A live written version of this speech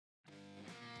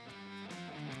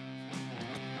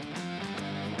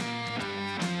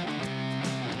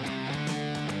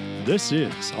This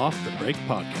is Off the Break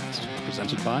Podcast,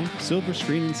 presented by Silver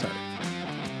Screen Insider.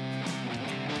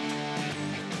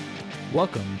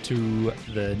 Welcome to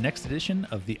the next edition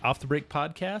of the Off the Break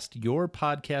Podcast, your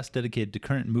podcast dedicated to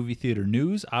current movie theater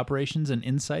news, operations, and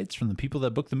insights from the people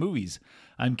that book the movies.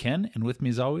 I'm Ken, and with me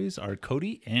as always are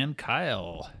Cody and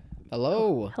Kyle.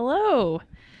 Hello. Hello.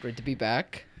 Great to be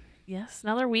back. Yes,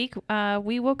 another week.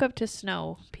 We woke up to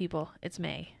snow, people. It's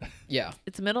May. Yeah.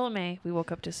 It's the middle of May. We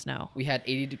woke up to snow. We had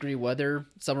 80-degree weather.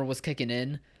 Summer was kicking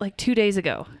in. Like 2 days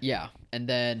ago. Yeah. And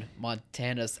then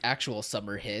Montana's actual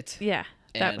summer hit. Yeah.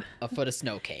 And a foot of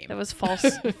snow came. That was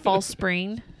false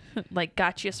spring. Like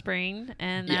gotcha spring.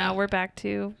 And now we're back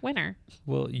to winter.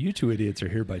 Well, you two idiots are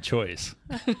here by choice.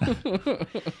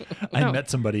 I met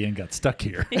somebody and got stuck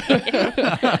here.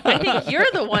 I think you're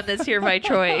the one that's here by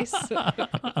choice.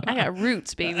 I got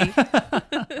roots, baby.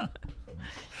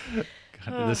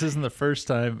 God, this isn't the first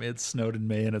time it snowed in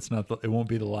May, and it won't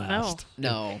be the last.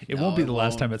 No. It won't be the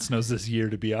last time it snows this year,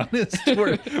 to be honest.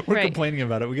 We're Right. complaining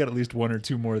about it. We got at least one or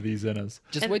two more of these in us.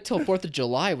 Just wait till 4th of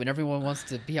July when everyone wants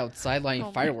to be outside lighting Oh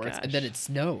my fireworks, and then gosh. it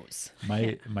snows.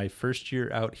 My first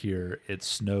year out here, it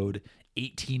snowed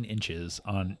 18 inches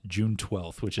on June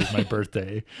 12th, which is my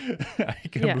birthday. I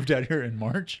Yeah. moved out here in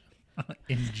March.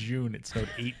 In June, it snowed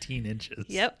 18 inches.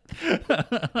 Yep.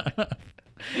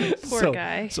 Poor so,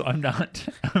 guy. So I'm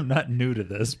not new to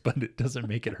this, but it doesn't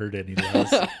make it hurt any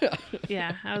less.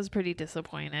 Yeah, I was pretty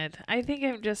disappointed. I think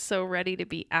I'm just so ready to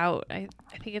be out. I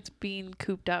think it's being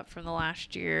cooped up from the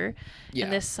last year. Yeah.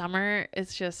 And this summer,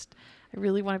 it's just, I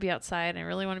really want to be outside. I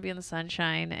really want to be in the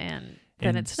sunshine. And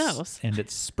then it snows. And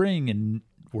it's spring, and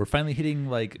we're finally hitting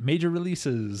like major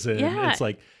releases. And Yeah, it's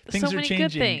like things so are many good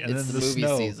changing. things. And It's then the the movie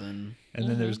snow. season. And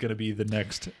then there's going to be the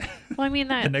next Well, I mean,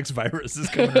 the that next virus is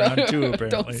coming around too, apparently.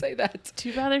 Don't say that.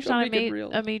 too bad there's Don't not make it real.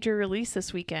 a major release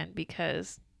this weekend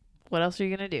because what else are you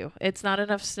going to do? It's not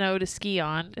enough snow to ski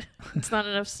on. It's not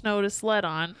enough snow to sled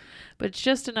on, but it's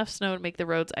just enough snow to make the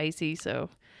roads icy. So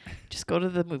just go to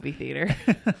the movie theater.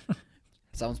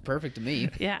 Sounds perfect to me.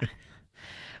 Yeah.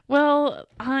 Well,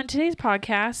 on today's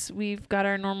podcast, we've got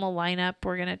our normal lineup.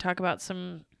 We're going to talk about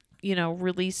some,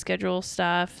 release schedule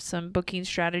stuff, some booking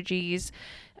strategies,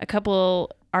 a couple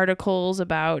articles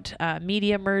about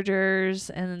media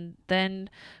mergers, and then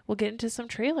we'll get into some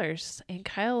trailers. And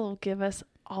Kyle will give us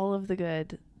all of the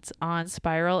goods on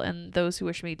Spiral and Those Who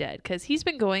Wish Me Dead, because he's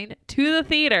been going to the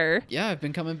theater. Yeah, I've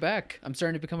been coming back. I'm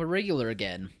starting to become a regular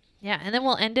again. Yeah, and then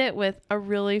we'll end it with a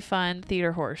really fun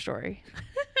theater horror story.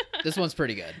 This one's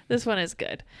pretty good. This one is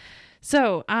good.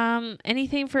 So,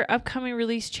 anything for upcoming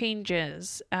release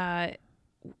changes?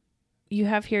 You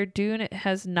have here Dune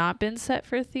has not been set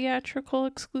for theatrical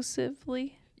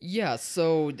exclusively. Yeah,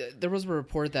 so there was a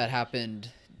report that happened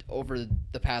over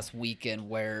the past weekend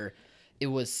where it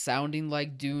was sounding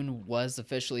like Dune was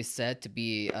officially set to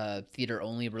be a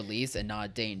theater-only release and not a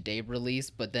day-and-date release,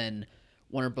 but then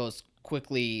Warner Bros.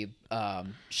 Quickly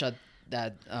shut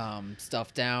that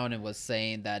stuff down and was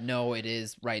saying that, no, it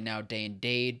is right now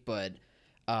day-and-date, but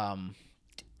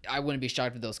I wouldn't be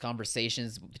shocked if those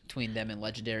conversations between them and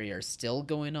Legendary are still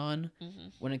going on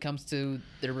when it comes to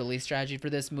their release strategy for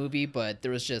this movie, but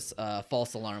there was just a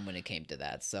false alarm when it came to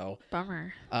that. So,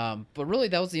 Bummer. but really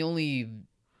that was the only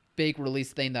big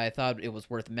release thing that I thought it was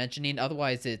worth mentioning.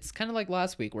 Otherwise, it's kind of like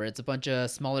last week where it's a bunch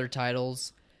of smaller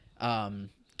titles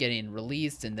getting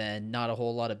released, and then not a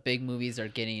whole lot of big movies are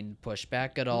getting pushed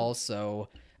back at all. So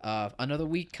another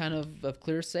week kind of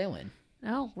clear sailing.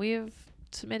 No, we have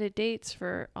submitted dates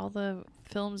for all the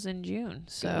films in June.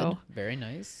 So, Good. Very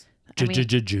nice. I mean,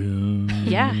 June.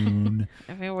 yeah. I mean,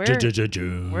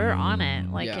 June. we're on it.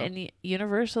 Like, Yeah. and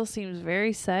Universal seems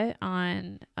very set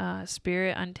on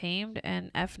Spirit Untamed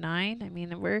and F9. I mean,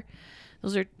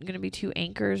 those are going to be two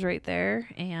anchors right there.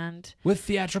 And With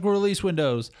theatrical release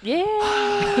windows.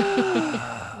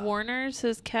 yeah, Warner's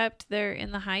has kept their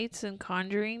In the Heights and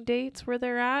Conjuring dates where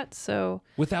they're at. So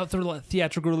Without the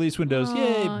theatrical release windows. Aw,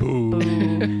 Yay.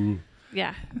 Boo.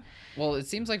 yeah, Well, it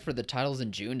seems like for the titles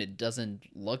in June, it doesn't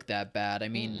look that bad. I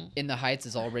mean, In the Heights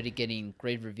is already getting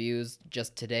great reviews.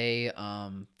 Just today,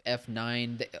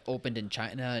 F9 opened in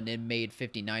China and it made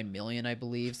 59 million, I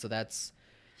believe. So that's,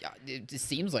 yeah, it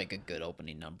seems like a good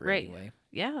opening number right. anyway.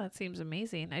 Yeah, that seems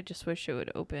amazing. I just wish it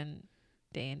would open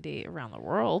day and date around the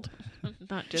world,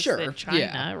 not just Sure, in China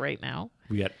yeah. right now.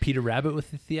 We got Peter Rabbit with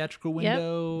the theatrical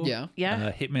window. Yeah.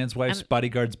 Yeah, Hitman's Wife's And-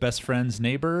 Bodyguard's Best Friend's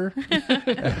Neighbor.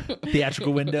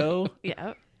 Theatrical window.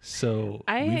 yeah. So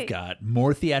I- we've got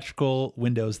more theatrical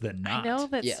windows than not. I know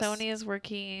that Yes. Sony is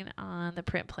working on the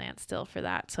print plan still for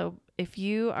that. So if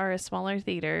you are a smaller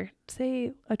theater,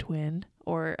 say a Twin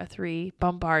or a 3,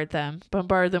 bombard them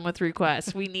with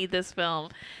requests. We need this film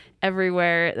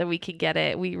everywhere that we can get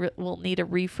it. We'll need a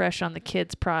refresh on the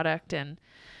kids product and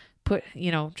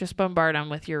just bombard them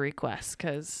with your requests,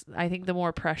 because I think the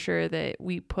more pressure that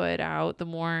we put out, the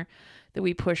more that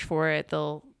we push for it,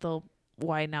 they'll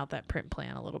widen out that print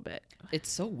plan a little bit. It's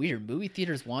so weird. Movie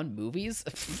theaters want movies.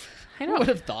 I Who know. would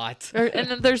have thought? And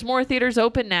then there's more theaters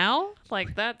open now.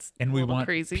 Like, that's And a we little want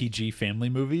crazy. PG family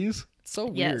movies. So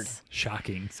weird. Yes.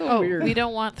 Shocking. So weird. We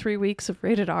don't want 3 weeks of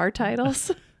rated R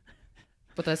titles.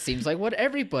 But that seems like what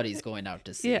everybody's going out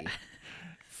to see. Yeah.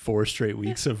 4 straight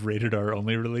weeks of rated R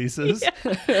only releases.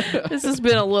 This has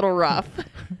been a little rough.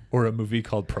 Or a movie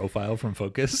called Profile from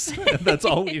Focus. That's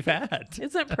all we've had.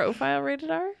 Isn't Profile rated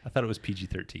R? I thought it was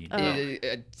PG-13.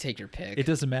 Oh. Take your pick. It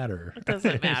doesn't matter. It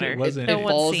doesn't matter. It wasn't. No it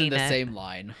one's falls in seen the it. same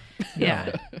line.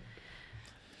 Yeah.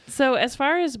 So as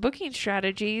far as booking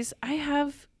strategies, I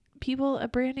have a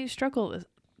brand new struggle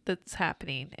that's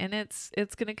happening, and it's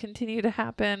going to continue to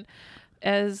happen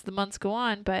as the months go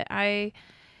on. But I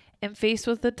am faced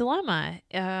with a dilemma.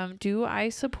 Do I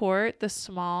support the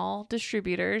small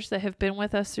distributors that have been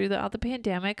with us throughout the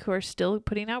pandemic, who are still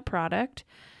putting out product,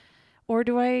 or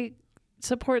do I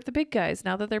support the big guys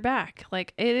now that they're back?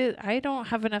 Like, I don't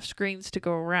have enough screens to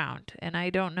go around, and I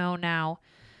don't know now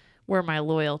where my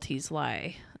loyalties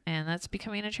lie, and that's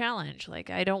becoming a challenge. Like,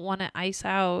 I don't want to ice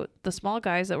out the small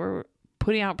guys that were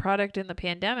putting out product in the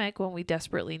pandemic when we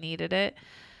desperately needed it.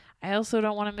 I also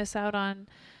don't want to miss out on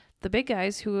the big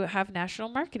guys who have national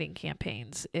marketing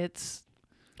campaigns. It's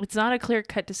not a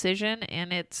clear-cut decision,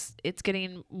 and it's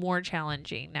getting more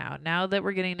challenging now that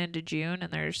we're getting into June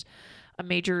and there's a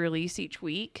major release each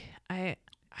week. I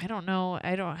don't know.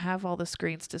 I don't have all the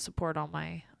screens to support all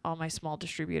my small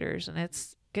distributors, and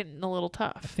it's getting a little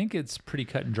I tough. think it's pretty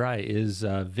cut and dry. Is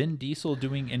Vin Diesel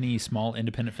doing any small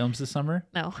independent films this summer?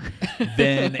 No.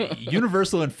 Then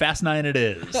Universal and Fast 9 it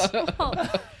is. Well,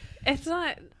 it's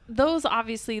not those.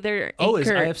 Obviously, they're Oh, is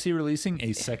anchored. IFC releasing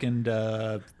a second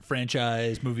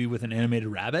franchise movie with an animated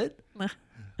rabbit?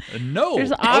 No.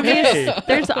 There's Okay.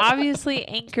 there's obviously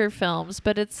anchor films,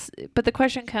 but the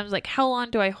question comes, like, how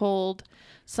long do I hold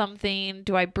something?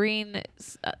 Do I bring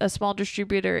a small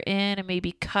distributor in and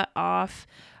maybe cut off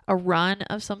a run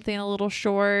of something a little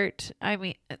short? I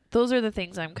mean, those are the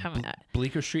things I'm coming at.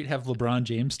 Bleecker Street have LeBron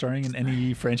James starring in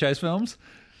any franchise films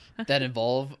That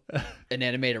involve an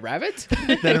animated rabbit?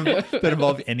 that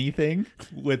involve anything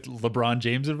with LeBron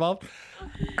James involved?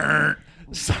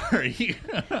 Sorry.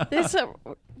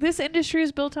 This industry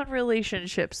is built on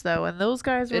relationships, though, and those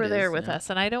guys were It there is, with yeah. us,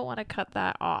 and I don't want to cut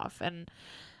that off, and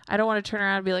I don't want to turn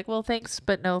around and be like, well, thanks,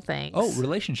 but no thanks. Oh,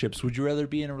 relationships. Would you rather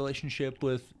be in a relationship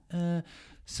with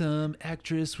some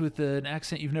actress with an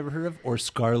accent you've never heard of, or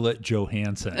Scarlett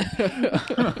Johansson?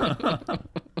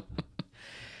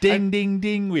 Ding, ding,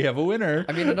 ding. We have a winner.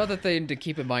 I mean, another thing to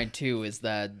keep in mind, too, is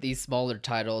that these smaller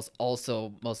titles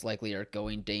also most likely are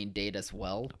going day and date as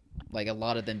well. Like, a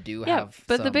lot of them do Yeah, have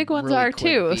but the some big ones really are quick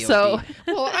too, VOD. so-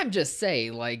 Well, I'm just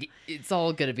saying, like, it's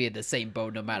all going to be in the same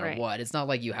boat no matter Right. what. It's not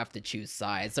like you have to choose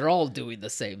sides. They're all doing the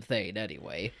same thing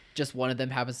anyway. Just one of them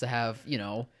happens to have,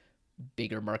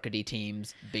 bigger marketing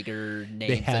teams, bigger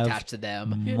names have attached to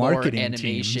them, marketing more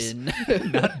animation,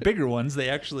 Not bigger ones. They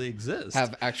actually exist.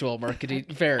 have actual marketing.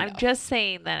 Fair I'm enough. just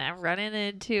saying that I'm running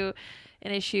into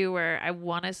an issue where I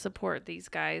want to support these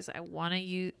guys. I want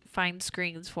to find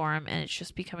screens for them, and it's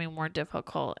just becoming more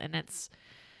difficult. And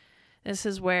this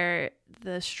is where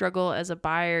the struggle as a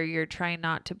buyer, you're trying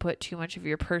not to put too much of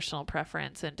your personal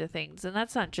preference into things. And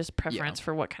that's not just preference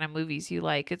for what kind of movies you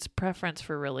like. It's preference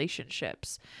for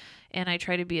relationships. And I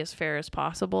try to be as fair as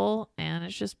possible, and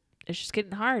it's just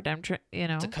getting hard.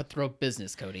 It's a cutthroat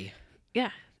business, Cody. Yeah.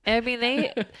 I mean,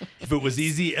 If it was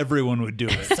easy, everyone would do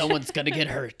it. Someone's going to get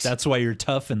hurt. That's why you're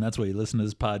tough, and that's why you listen to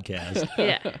this podcast.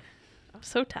 yeah. I'm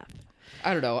so tough.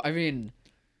 I don't know. I mean,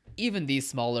 even these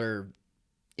smaller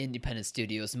independent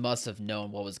studios must have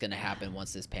known what was going to happen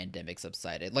once this pandemic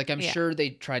subsided. Like, I'm Yeah. sure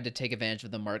they tried to take advantage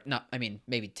of the market. Not, I mean,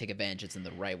 maybe take advantage isn't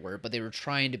the right word, but they were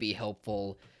trying to be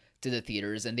helpful to the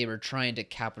theaters, and they were trying to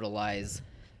capitalize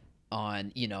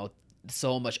on,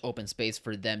 so much open space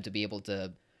for them to be able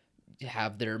to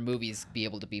have their movies be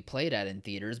able to be played at in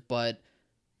theaters. But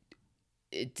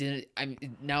it didn't.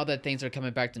 Now that things are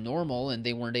coming back to normal and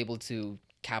they weren't able to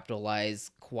capitalize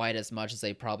quite as much as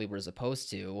they probably were supposed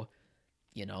to,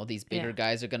 these bigger Yeah.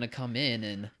 guys are going to come in,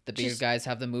 and the bigger Just guys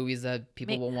have the movies that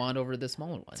people ma- will want over the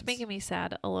smaller ones. It's making me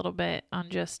sad a little bit on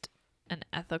just an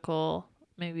ethical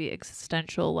maybe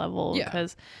existential level, Yeah.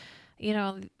 because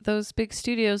those big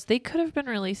studios, they could have been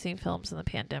releasing films in the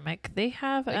pandemic. They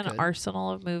have They an could. arsenal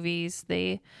of movies.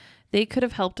 They could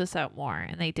have helped us out more,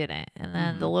 and they didn't. And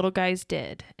then the little guys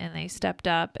did, and they stepped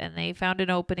up, and they found an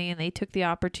opening, and they took the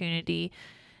opportunity.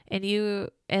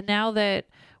 And now that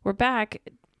we're back,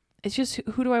 it's just,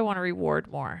 who do I want to reward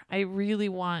more? I really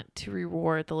want to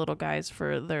reward the little guys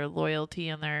for their loyalty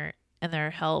and their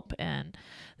help and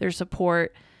their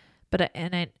support. But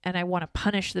I want to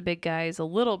punish the big guys a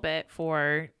little bit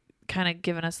for kind of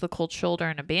giving us the cold shoulder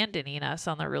and abandoning us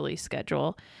on the release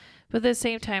schedule. But at the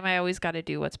same time, I always got to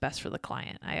do what's best for the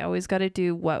client. I always got to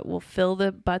do what will fill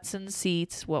the butts and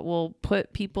seats, what will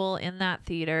put people in that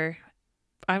theater.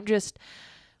 I'm just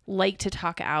like to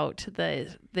talk out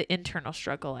the internal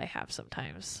struggle I have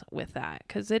sometimes with that,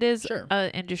 because it is Sure. an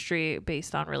industry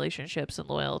based on relationships and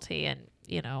loyalty, and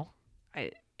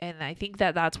I think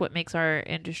that that's what makes our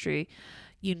industry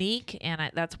unique,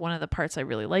 and that's one of the parts I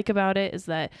really like about it, is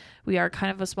that we are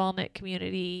kind of a small knit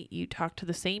community. You talk to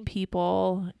the same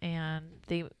people, and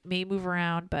they may move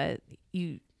around, but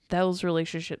those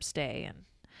relationships stay. And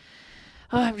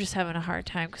I'm just having a hard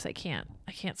time because I can't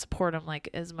support them like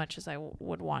as much as I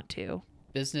would want to.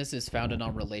 Business is founded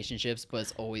on relationships, but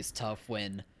it's always tough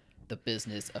when the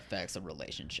business affects a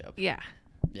relationship. Yeah.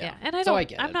 And I'm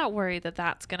I'm not worried that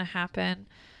that's going to happen,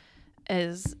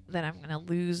 is that I'm going to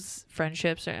lose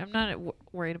friendships, or I'm not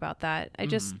worried about that.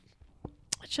 It's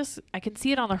just, I can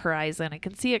see it on the horizon. I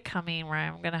can see it coming, where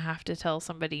I'm going to have to tell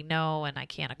somebody no, and I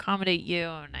can't accommodate you,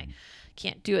 and I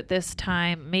can't do it this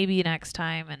time, maybe next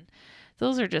time. And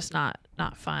those are just not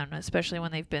fun, especially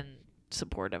when they've been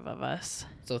supportive of us.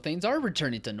 So things are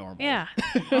returning to normal. Yeah.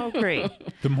 Oh, great.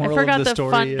 The I moral forgot of the the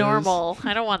story fun is normal.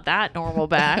 I don't want that normal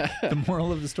back. the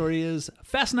moral of the story is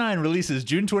Fast 9 releases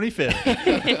June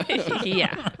 25th.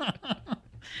 Yeah.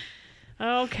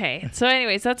 Okay. So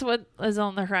anyways, that's what is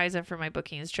on the horizon for my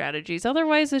booking strategies.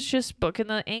 Otherwise, it's just booking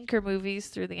the anchor movies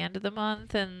through the end of the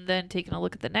month, and then taking a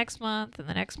look at the next month and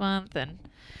the next month, and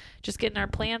just getting our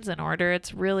plans in order.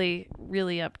 It's really,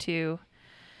 really up to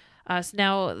us.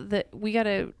 Now that we got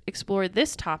to explore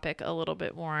this topic a little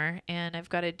bit more, and I've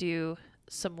got to do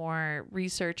some more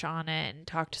research on it and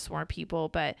talk to some more people.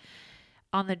 But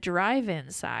on the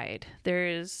drive-in side,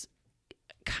 there's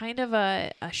kind of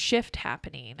a shift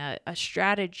happening, a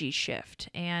strategy shift,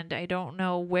 and I don't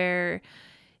know where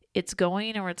it's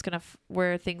going or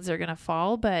where things are gonna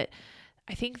fall, but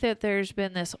I think that there's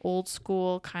been this old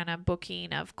school kind of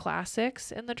booking of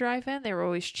classics in the drive-in. They were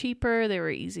always cheaper, they were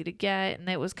easy to get, and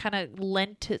it was kind of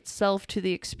lent itself to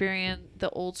the experience, the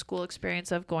old school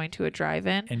experience of going to a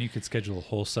drive-in. And you could schedule a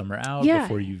whole summer out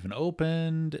before you even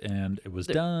opened, and it was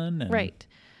done. And right.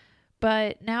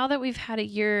 But now that we've had a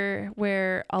year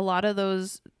where a lot of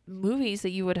those movies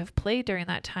that you would have played during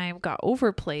that time got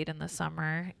overplayed in the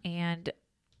summer, and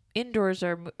indoors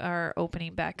are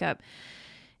opening back up,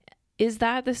 is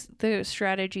that the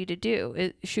strategy to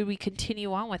do? Should we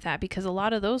continue on with that? Because a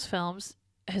lot of those films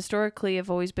historically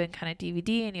have always been kind of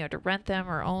DVD, and you had to rent them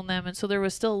or own them. And so there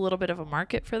was still a little bit of a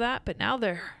market for that. But now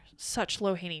they're such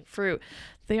low-hanging fruit.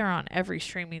 They are on every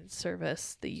streaming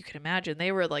service that you can imagine.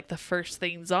 They were like the first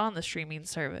things on the streaming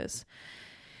service.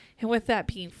 And with that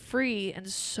being free and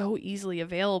so easily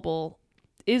available,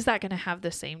 is that going to have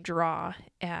the same draw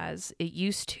as it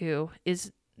used to?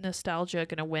 Is nostalgia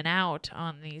going to win out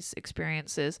on these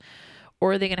experiences,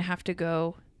 or are they going to have to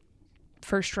go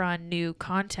first run new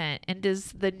content? And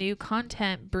does the new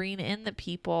content bring in the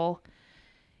people,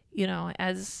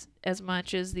 as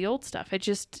much as the old stuff?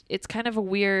 It's kind of a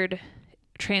weird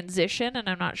transition, and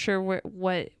I'm not sure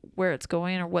where it's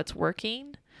going or what's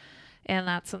working. And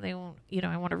that's something,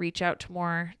 I want to reach out to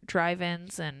more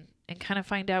drive-ins and kind of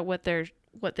find out what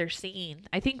they're seeing.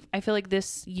 I feel like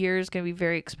this year is going to be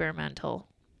very experimental.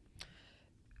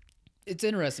 It's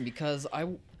interesting because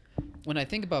when I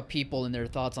think about people and their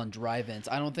thoughts on drive-ins,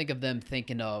 I don't think of them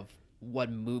thinking of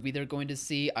what movie they're going to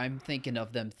see. I'm thinking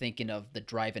of them thinking of the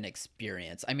drive-in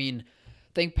experience. I mean,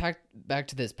 think back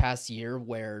to this past year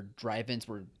where drive-ins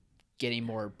were getting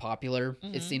more popular.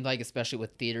 Mm-hmm. It seemed like, especially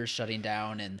with theaters shutting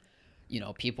down, and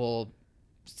people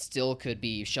still could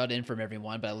be shut in from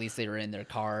everyone, but at least they were in their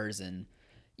cars. And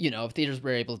if theaters were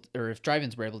able, or if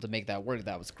drive-ins were able to make that work,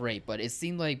 that was great. But it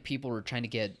seemed like people were trying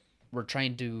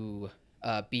to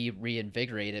be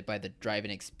reinvigorated by the drive-in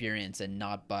experience and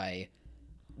not by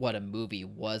what a movie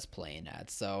was playing at.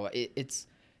 So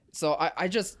I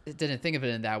just didn't think of it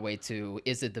in that way too.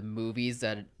 Is it the movies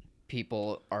that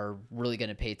people are really going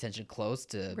to pay attention close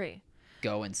to? Right.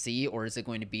 go and see, or is it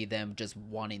going to be them just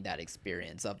wanting that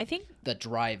experience of I think the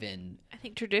drive-in? I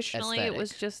think traditionally it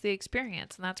was aesthetic. just the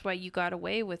experience, and that's why you got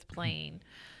away with playing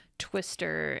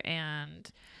Twister and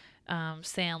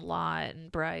Sandlot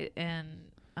and Bride and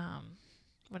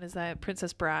what is that,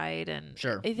 Princess Bride, and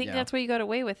Sure, I think yeah. that's why you got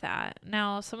away with that.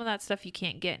 Now some of that stuff you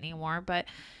can't get anymore, but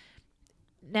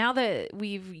now that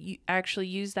we've actually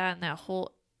used that in that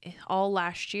whole all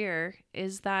last year,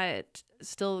 is that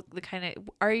still the kind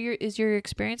of is your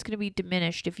experience going to be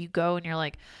diminished if you go and you're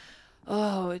like,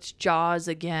 oh, it's Jaws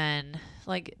again?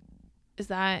 Like, is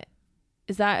that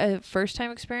a first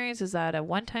time experience? Is that a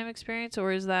one time experience,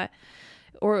 or is that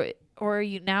or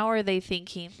are they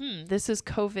thinking, this is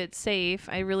COVID safe,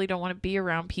 I really don't want to be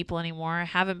around people anymore, I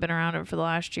haven't been around it for the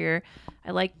last year, I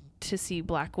like to see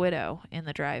Black Widow in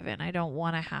the drive-in, I don't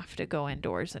want to have to go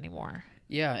indoors anymore.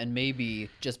 Yeah, and maybe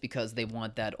just because they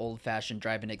want that old-fashioned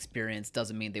drive-in experience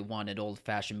doesn't mean they want an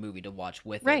old-fashioned movie to watch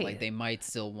with Right. it. Like, they might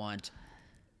still want,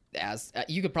 as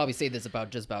you could probably say this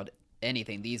about just about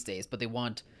anything these days, but they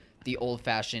want the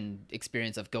old-fashioned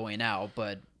experience of going out,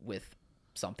 but with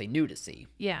something new to see.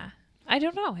 Yeah, I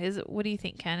don't know. What do you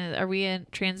think, Ken? Are we in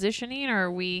transitioning, or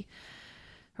are we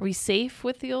safe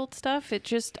with the old stuff?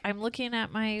 I'm looking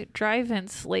at my drive-in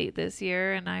slate this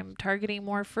year, and I'm targeting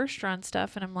more first run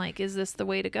stuff, and I'm like, is this the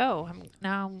way to go?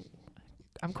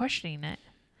 I'm questioning it.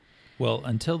 Well,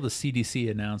 until the CDC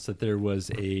announced that there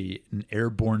was an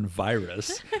airborne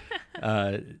virus,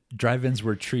 drive-ins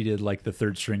were treated like the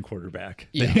third string quarterback.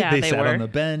 Yeah, They they sat were. on the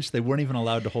bench. They weren't even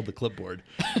allowed to hold the clipboard.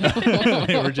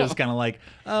 They were just kind of like,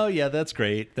 oh, yeah, that's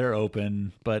great. They're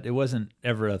open. But it wasn't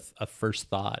ever a first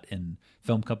thought in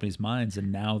film companies' minds.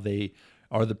 And now they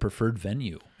are the preferred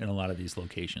venue in a lot of these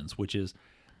locations, which is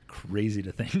crazy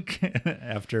to think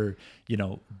after,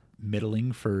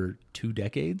 middling for 2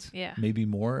 decades, Yeah. maybe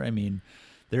more. I mean,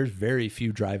 there were very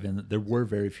few drive-ins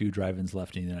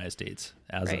left in the United States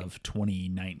as Right. of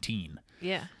 2019.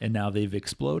 Yeah. And now they've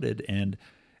exploded. And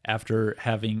after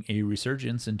having a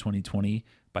resurgence in 2020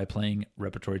 by playing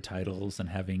repertory titles and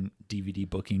having DVD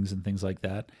bookings and things like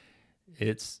that,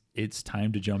 it's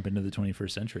time to jump into the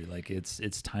 21st century. Like it's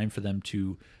time for them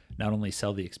to not only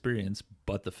sell the experience,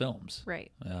 but the films.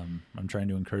 Right. I'm trying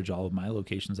to encourage all of my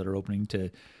locations that are opening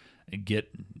to get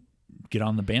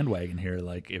on the bandwagon here.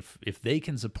 Like if they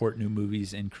can support new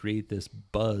movies and create this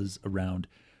buzz around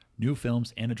new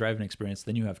films and a drive-in experience,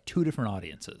 then you have 2 different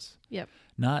audiences. Yep.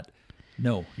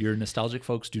 No, your nostalgic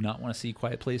folks do not want to see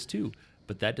Quiet Place 2,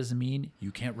 but that doesn't mean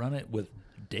you can't run it with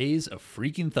Days of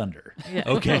Freaking Thunder. Yeah.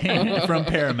 Okay, from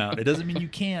Paramount. It doesn't mean you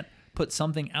can't put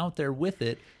something out there with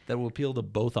it that will appeal to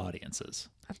both audiences.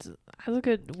 That's a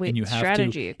good way, And you have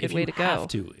strategy, a if good you way to go. have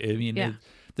to. I mean, Yeah.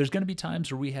 there's going to be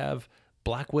times where we have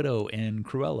Black Widow and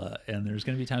Cruella, and there's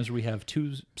going to be times where we have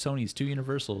 2 Sonys, 2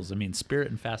 Universals. I mean, Spirit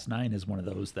and Fast 9 is one of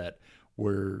those that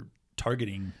we're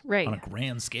targeting Right. on a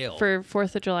grand scale. For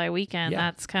 4th of July weekend,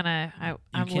 Yeah. that's kind of,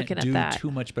 I'm you looking can't do at that.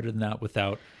 too much better than that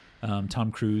without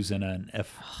Tom Cruise and an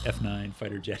F9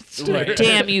 fighter jet. Right.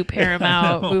 Damn you,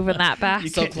 Paramount, moving that back.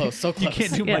 So close, so You close.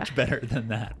 can't do Yeah. much better than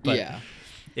that. But Yeah.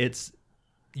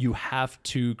 you have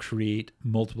to create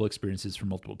multiple experiences for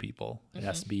multiple people. It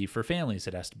has to be for families.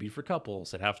 It has to be for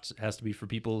couples. It has to be for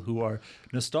people who are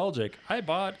nostalgic. I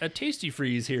bought a Tasty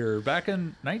Freeze here back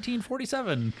in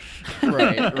 1947.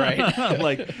 Right.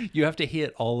 Like you have to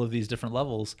hit all of these different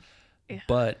levels. Yeah.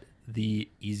 But the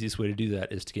easiest way to do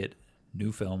that is to get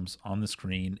new films on the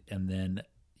screen and then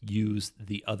use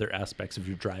the other aspects of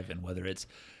your drive-in, whether it's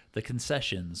the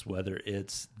concessions, whether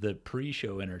it's the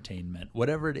pre-show entertainment,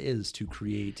 whatever it is, to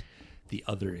create the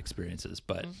other experiences.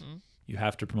 But you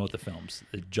have to promote the films.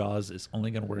 The Jaws is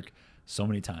only going to work so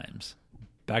many times.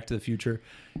 Back to the Future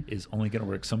is only going to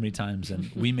work so many times, and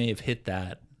we may have hit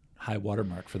that high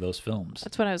watermark for those films.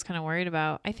 That's what I was kind of worried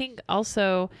about. I think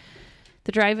also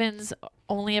the drive-ins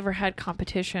only ever had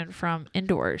competition from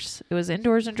indoors. It was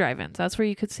indoors and drive-ins. That's where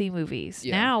you could see movies.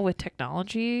 Yeah. Now with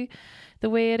technology the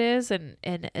way it is and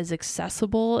as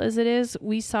accessible as it is,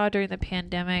 we saw during the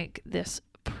pandemic this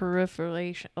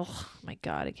proliferation. Oh my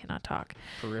God, I cannot talk.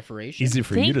 Proliferation. Easy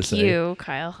for you to say. Thank you,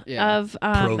 Kyle. Yeah. Of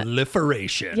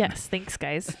Proliferation. yes, thanks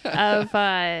guys.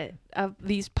 Of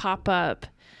these pop-up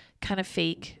kind of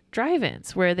fake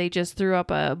drive-ins where they just threw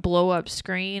up a blow-up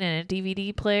screen and a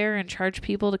DVD player and charged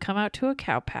people to come out to a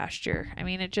cow pasture. I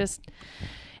mean,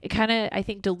 it kind of, I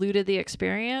think, diluted the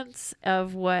experience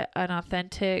of what an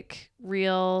authentic,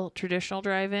 real, traditional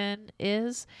drive-in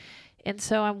is. And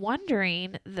so I'm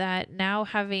wondering that now,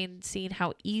 having seen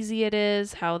how easy it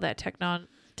is, how that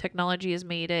technology has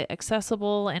made it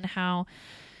accessible, and how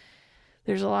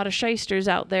there's a lot of shysters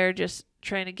out there just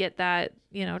trying to get that,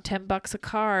 $10 a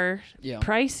car Yeah.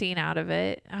 pricing out of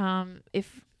it.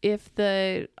 If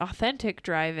the authentic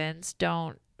drive-ins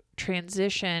don't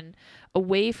transition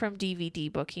away from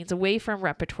DVD bookings, away from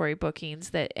repertory bookings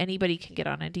that anybody can get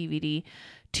on a DVD,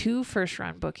 to first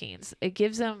run bookings, it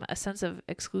gives them a sense of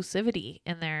exclusivity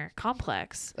in their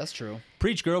complex. That's true.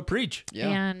 Preach, girl, preach.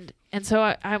 Yeah. And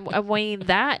so I'm weighing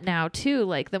that now too.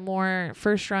 Like the more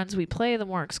first runs we play, the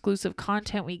more exclusive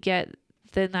content we get,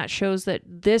 then that shows that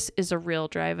this is a real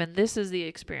drive-in. This is the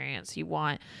experience you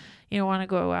want. You don't want to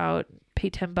go out, pay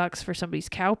 $10 for somebody's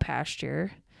cow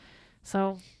pasture.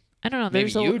 So I don't know.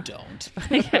 Maybe There's you don't.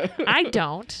 I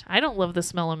don't. I don't love the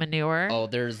smell of manure. Oh,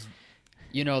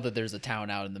 that there's a town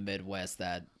out in the Midwest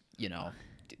that,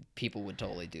 people would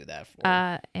totally do that for.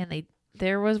 And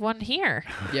there was one here.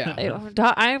 Yeah.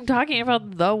 I'm talking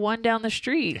about the one down the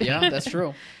street. Yeah, that's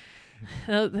true.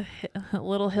 A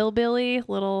little hillbilly,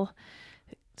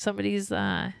 somebody's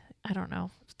I don't know,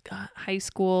 high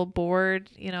school board.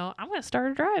 I'm gonna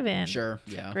start a drive-in. Sure.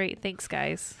 Yeah. Great, thanks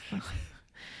guys.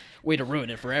 Way to ruin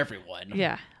it for everyone.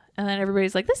 Yeah, and then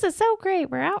everybody's like, "This is so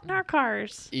great. We're out in our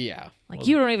cars." Yeah. Like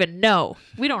you don't even know.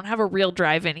 We don't have a real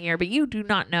drive-in here, but you do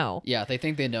not know. Yeah, they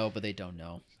think they know, but they don't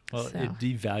know. Well, So. it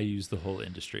devalues the whole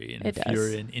industry. And It if does.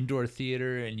 you're an indoor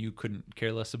theater and you couldn't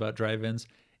care less about drive-ins,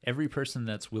 every person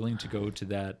that's willing to go to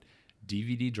that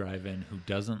DVD drive-in who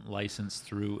doesn't license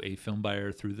through a film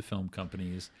buyer, through the film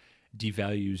companies,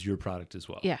 devalues your product as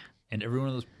well. Yeah. And every one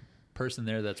of those person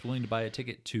there that's willing to buy a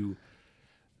ticket to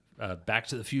Back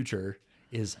to the Future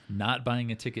is not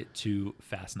buying a ticket to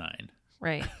Fast 9.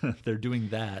 Right. They're doing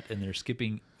that and they're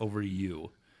skipping over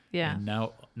you. Yeah. And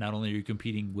now not only are you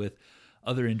competing with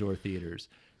other indoor theaters,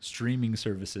 streaming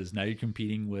services, now you're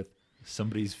competing with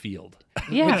somebody's field.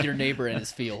 Yeah. With your neighbor in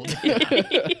his field.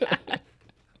 Yeah.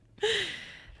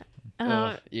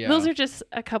 Those are just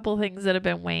a couple things that have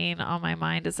been weighing on my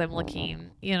mind as I'm looking,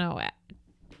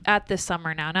 at this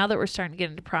summer now. Now that we're starting to get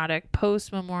into product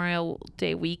post Memorial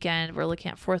Day weekend, we're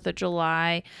looking at 4th of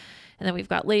July, and then we've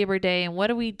got Labor Day. And what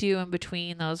do we do in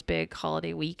between those big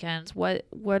holiday weekends? What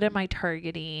am I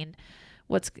targeting?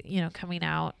 What's coming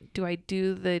out? Do I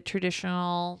do the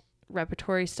traditional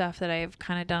repertory stuff that I've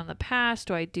kind of done in the past?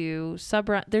 Do I do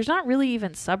sub-run? There's not really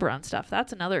even sub-run stuff.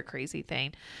 That's another crazy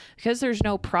thing, because there's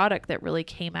no product that really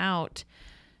came out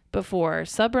before.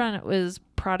 Sub-run was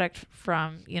product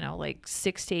from, like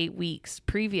 6 to 8 weeks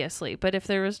previously. But if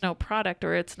there was no product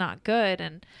or it's not good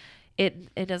and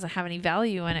it doesn't have any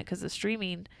value in it because of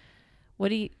streaming, what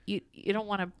do you don't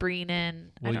want to bring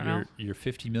in, Well, I don't know. your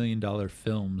 $50 million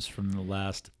films from the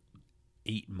last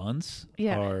 8 months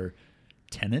Yeah. are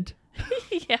Tenet,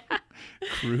 Yeah.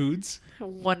 Croods,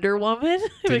 Wonder Woman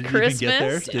Did with it even get there?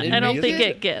 Christmas. Did it I don't make think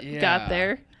it? it got Yeah.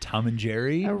 there. Tom and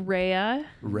Jerry, Araya.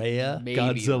 Raya, Maybe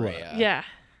Godzilla. Raya. Yeah.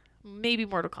 Maybe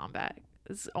Mortal Kombat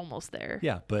is almost there.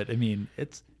 Yeah, but I mean,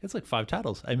 it's like 5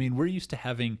 titles. I mean, we're used to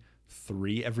having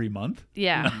 3 every month.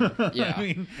 Yeah. Yeah.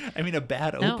 I mean, a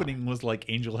bad No. opening was like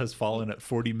Angel Has Fallen at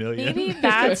 40 million. Maybe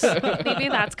that's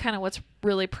kind of what's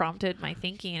really prompted my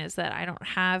thinking, is that I don't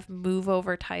have move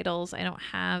over titles. I don't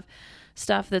have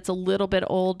stuff that's a little bit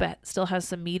old but still has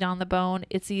some meat on the bone.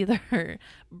 It's either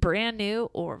brand new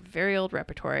or very old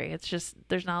repertory. It's just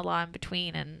there's not a lot in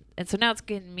between, and so now it's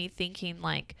getting me thinking,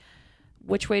 like,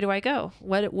 which way do I go?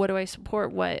 What do I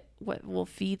support? What will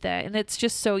feed that? And it's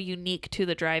just so unique to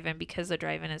the drive-in, because the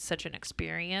drive-in is such an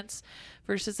experience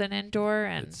versus an indoor.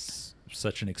 And It's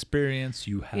such an experience.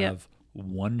 You have Yep.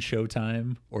 one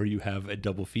showtime or you have a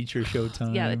double feature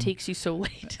showtime. yeah, that takes you so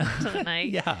late into the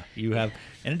night. Yeah, you have,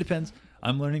 and it depends.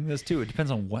 I'm learning this too. It depends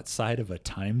on what side of a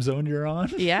time zone you're on.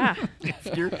 Yeah.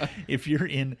 If you're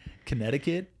in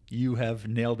Connecticut, you have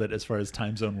nailed it as far as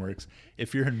time zone works.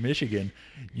 If you're in Michigan,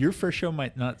 your first show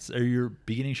might not, or your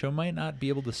beginning show might not be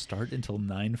able to start until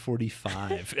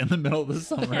 9:45 in the middle of the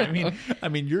summer. I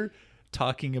mean, you're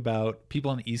talking about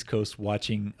people on the East Coast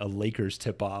watching a Lakers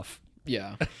tip off.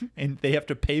 Yeah. And they have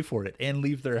to pay for it and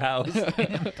leave their house.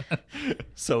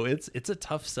 So it's a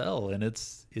tough sell, and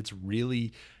it's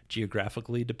really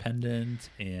geographically dependent.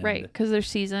 And Right, because there's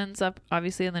seasons up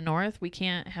obviously in the north. We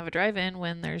can't have a drive-in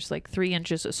when there's like 3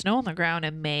 inches of snow on the ground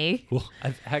in May. Well,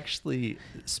 I've actually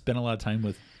spent a lot of time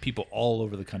with people all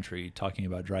over the country talking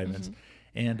about drive-ins,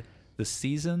 and the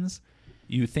seasons,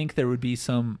 you think there would be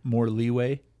some more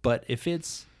leeway, but if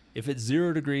it's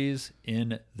 0 degrees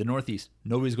in the Northeast,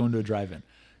 nobody's going to a drive-in.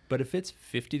 But if it's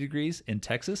 50 degrees in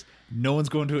Texas, no one's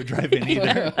going to a drive-in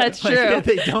either. That's true.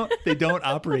 They don't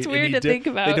operate. It's weird any to think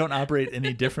about. They don't operate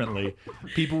any differently.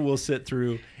 People will sit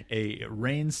through a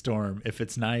rainstorm if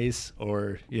it's nice,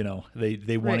 or they want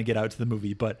to Right. get out to the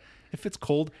movie. But If it's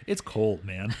cold, it's cold,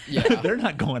 man. Yeah. They're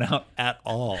not going out at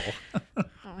all.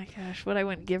 Oh my gosh, what I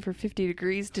wouldn't give for 50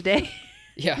 degrees today.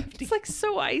 Yeah. It's like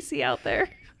so icy out there.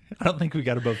 I don't think we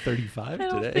got above 35 I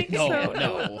don't today. think No, so.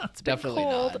 no, It's been definitely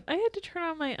cold. not. I had to turn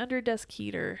on my under desk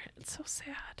heater. It's so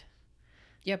sad.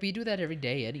 Yeah, but you do that every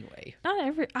day anyway. Not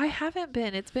every. I haven't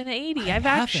been. It's been 80. I've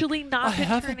haven't. actually not I been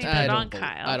haven't. turning I it don't on, bel-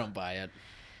 Kyle. I don't buy it.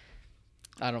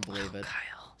 I don't believe it. Kyle.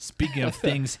 Speaking of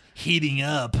things heating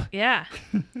up, Yeah.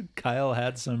 Kyle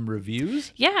had some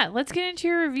reviews. Yeah, let's get into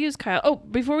your reviews, Kyle. Oh,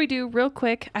 before we do, real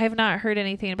quick, I have not heard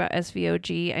anything about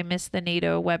SVOG. I missed the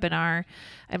NATO webinar.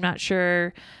 I'm not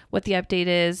sure what the update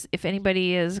is. If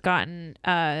anybody has gotten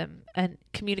a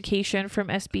communication from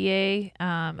SBA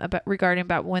regarding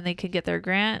when they can get their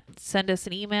grant, send us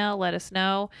an email. Let us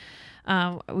know.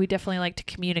 We definitely like to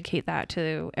communicate that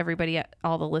to everybody,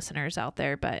 all the listeners out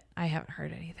there, but I haven't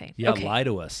heard anything. Yeah, Okay. lie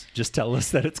to us. Just tell us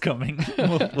that it's coming.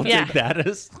 We'll Yeah. take that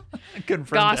as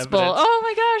confirmed Gospel. evidence. Oh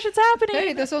my gosh, it's happening.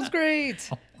 Hey, that sounds great.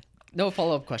 No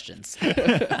follow-up questions.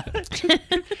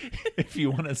 If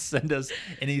you want to send us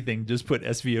anything, just put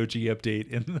SVOG update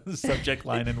in the subject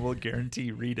line and we'll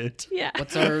guarantee read it. Yeah.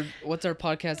 What's our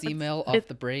podcast email off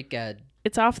the break at?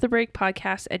 It's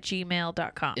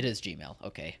offthebreakpodcast@gmail.com. It is Gmail.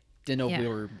 Okay. Didn't know if we Yeah.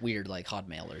 were weird like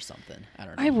Hotmail or something. I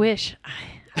don't know. I wish.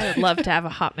 I would love to have a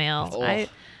Hotmail. Oh. Why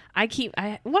are you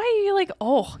like,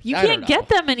 you I can't don't get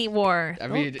know. them anymore? I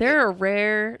mean, they're a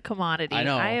rare commodity. I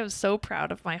know. I am so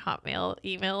proud of my Hotmail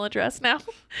email address now.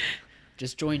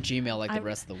 Just join Gmail like the I'm-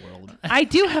 rest of the world. I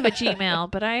do have a Gmail,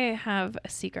 but I have a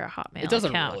secret Hotmail It doesn't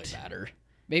account. really matter.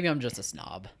 Maybe I'm just a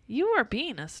snob. You are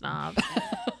being a snob.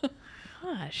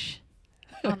 Gosh.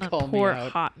 On the Call me poor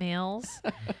out. Hotmails.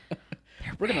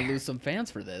 We're gonna lose some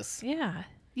fans for this. Yeah.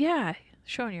 Yeah.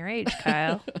 Showing your age,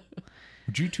 Kyle.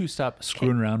 Would you two stop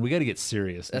screwing around? We got to get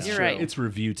serious. That's now. You're right. It's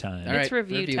review time. All right, It's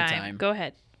review review time. time. Go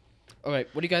ahead. All right,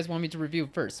 what do you guys want me to review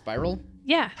first? Spiral?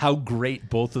 Yeah. How great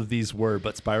both of these were,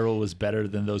 but Spiral was better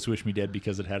than Those Who Wish Me Dead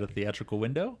because it had a theatrical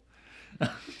window.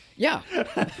 Yeah,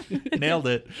 Nailed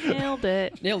it. Nailed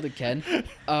it. nailed it, Ken.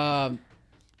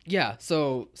 Yeah,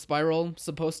 so Spiral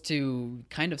supposed to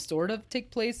kind of sort of take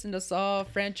place in the Saw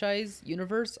franchise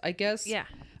universe, I guess. Yeah.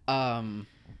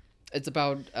 It's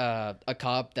about a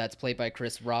cop that's played by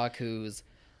Chris Rock, who's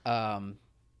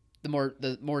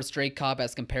the more straight cop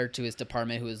as compared to his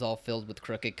department, who is all filled with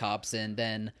crooked cops, and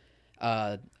then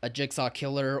a Jigsaw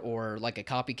killer or like a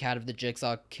copycat of the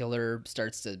Jigsaw killer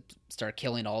starts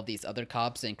killing all of these other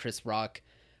cops, and Chris Rock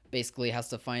basically has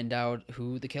to find out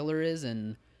who the killer is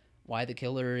and why the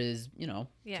killer is,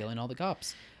 Yeah. killing all the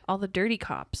cops. All the dirty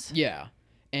cops. Yeah,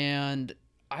 and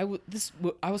I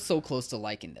was so close to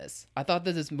liking this. I thought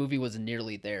that this movie was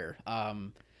nearly there,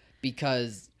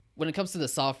 because when it comes to the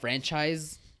Saw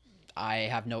franchise, I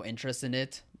have no interest in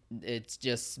it. It's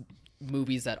just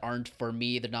movies that aren't for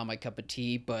me. They're not my cup of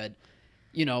tea. But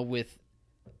with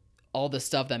all the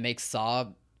stuff that makes Saw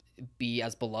be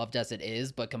as beloved as it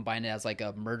is, but combine it as like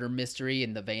a murder mystery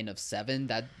in the vein of Seven,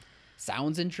 that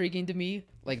sounds intriguing to me.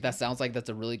 Like, that sounds like that's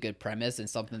a really good premise and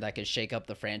something that could shake up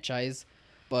the franchise.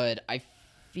 But I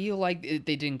feel like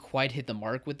they didn't quite hit the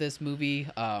mark with this movie.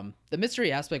 The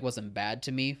mystery aspect wasn't bad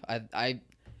to me. I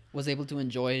was able to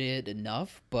enjoy it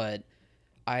enough, but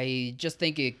I just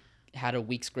think it had a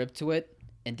weak script to it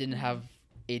and didn't have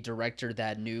a director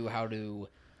that knew how to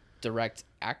direct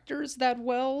actors that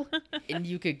well. And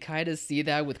you could kind of see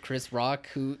that with Chris Rock,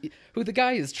 who the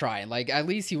guy is trying. Like, at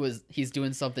least he's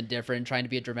doing something different, trying to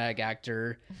be a dramatic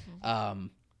actor.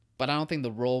 But I don't think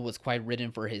the role was quite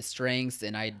written for his strengths,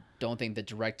 and I don't think the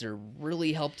director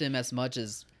really helped him as much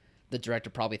as the director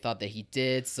probably thought that he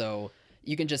did. So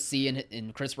you can just see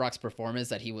in Chris Rock's performance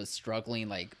that he was struggling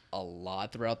like a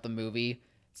lot throughout the movie.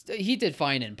 He did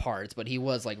fine in parts, but he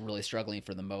was like really struggling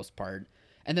for the most part.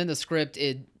 And then the script,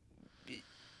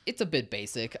 it's a bit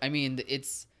basic. I mean,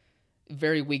 it's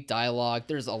very weak dialogue.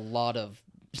 There's a lot of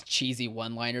cheesy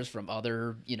one-liners from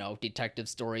other, detective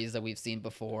stories that we've seen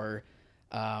before.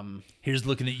 Here's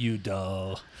looking at you,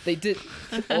 doll. They did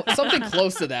something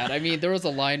close to that. I mean, there was a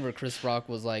line where Chris Rock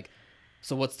was like,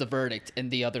 "So what's the verdict?"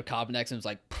 And the other cop next to him was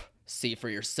like, "See for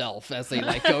yourself," as they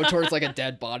like go towards like a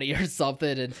dead body or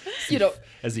something. And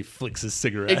As he flicks his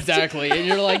cigarette. exactly. And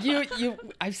you're like,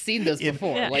 I've seen this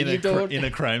before. Yeah. Like, you don't. in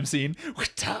a crime scene.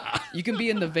 You can be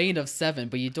in the vein of Seven,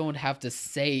 but you don't have to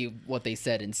say what they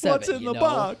said in Seven. What's in the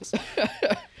box?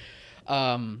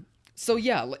 So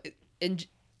yeah, and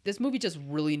this movie just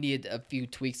really needed a few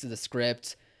tweaks to the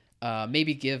script.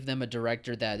 Maybe give them a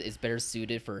director that is better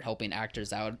suited for helping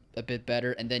actors out a bit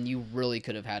better, and then you really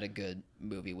could have had a good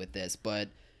movie with this. But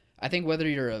I think whether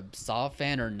you're a Saw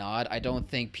fan or not, I don't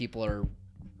think people are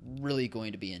really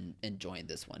going to be enjoying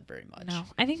this one very much. No,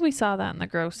 I think we saw that in the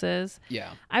grosses.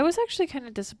 Yeah. I was actually kind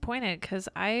of disappointed because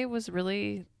I was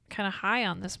really kind of high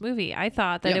on this movie. I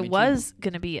thought that Yeah, it me too. was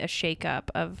going to be a shakeup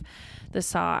of the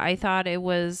Saw. I thought it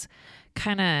was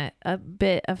kind of a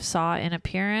bit of Saw in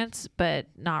appearance, but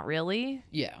not really.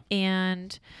 Yeah.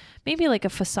 And maybe like a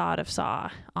facade of Saw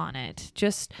on it.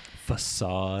 Just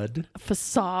Facade. a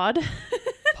facade.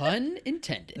 Pun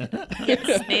intended.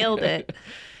 Yes, nailed it.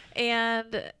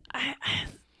 And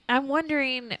I'm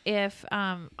wondering if,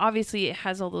 obviously it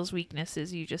has all those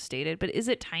weaknesses you just stated, but is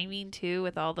it timing too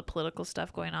with all the political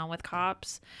stuff going on with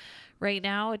cops right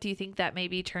now? Do you think that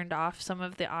maybe turned off some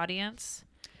of the audience?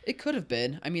 It could have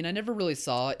been. I mean, I never really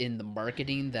saw in the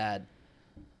marketing that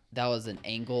was an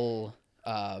angle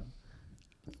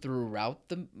throughout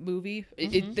the movie. They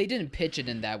didn't pitch it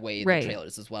in that way in Right. the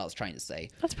trailers, is what I was trying to say.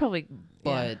 That's probably,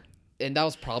 But and that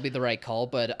was probably the right call.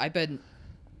 But I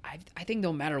think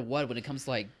no matter what, when it comes to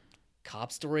like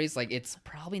cop stories, like it's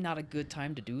probably not a good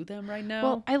time to do them right now.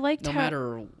 Well, I liked no how-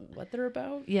 matter what they're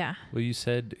about. yeah. Well, you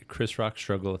said Chris Rock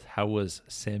struggled. How was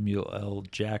Samuel L.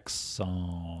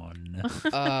 Jackson?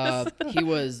 He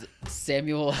was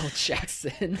Samuel L.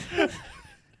 Jackson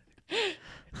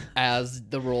as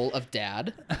the role of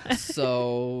dad.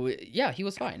 So yeah, he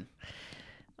was fine.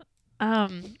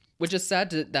 Which is sad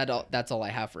that's all I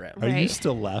have for it. Are you Right.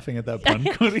 still laughing at that pun,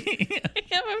 Cody?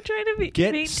 I'm trying to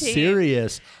Get maintain.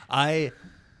 serious. I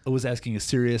was asking a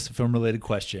serious film-related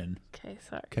question. Okay,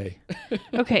 sorry. Okay,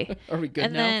 Okay. Are we good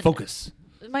And now? then- focus.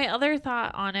 My other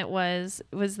thought on it was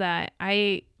that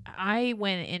I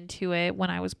went into it when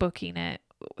I was booking it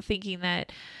thinking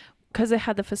that because it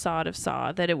had the facade of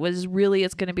Saw that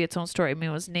it's going to be its own story. I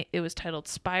mean, it was titled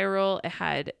Spiral. It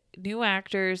had new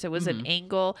actors. It was an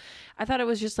angle. I thought it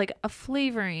was just like a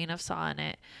flavoring of Saw in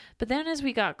it. But then as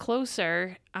we got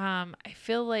closer, I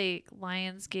feel like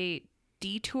Lionsgate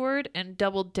detoured and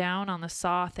doubled down on the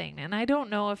Saw thing, and I don't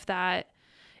know if that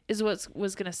is what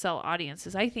was going to sell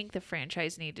audiences. I think the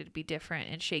franchise needed to be different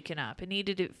and shaken up. It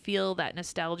needed to feel that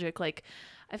nostalgic, like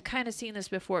I've kind of seen this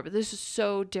before, but this is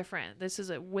so different. This is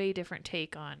a way different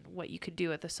take on what you could do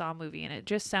with the Saw movie. And it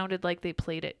just sounded like they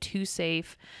played it too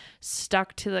safe,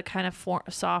 stuck to the kind of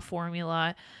Saw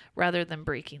formula rather than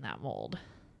breaking that mold.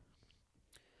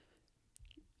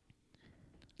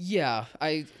 Yeah,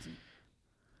 I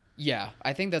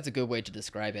think that's a good way to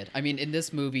describe it. I mean, in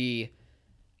this movie,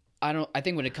 I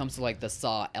think when it comes to like the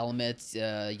Saw elements,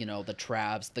 the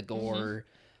traps, the gore,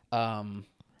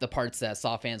 the parts that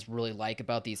Saw fans really like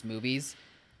about these movies,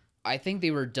 I think they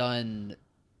were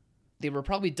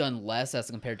probably done less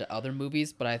as compared to other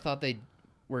movies, but I thought they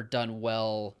were done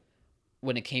well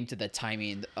when it came to the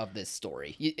timing of this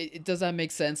story. Does that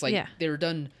make sense? Like Yeah.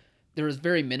 there was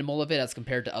very minimal of it as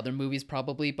compared to other movies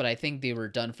probably, but I think they were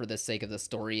done for the sake of the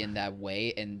story in that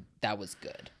way, and that was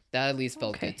good. That at least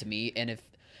felt Okay. good to me. And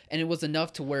it was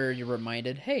enough to where you're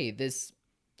reminded, hey, this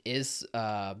is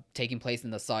taking place in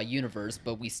the Saw universe,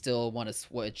 but we still want to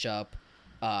switch up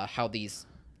how these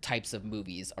types of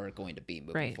movies are going to be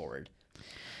moving Right. forward.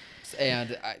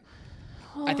 And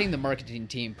I think the marketing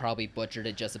team probably butchered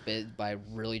it just a bit by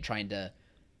really trying to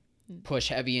push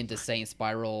heavy into saying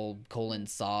Spiral :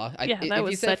 Saw. Yeah, that if you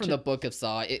was said such from a- the book of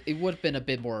Saw, it would have been a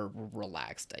bit more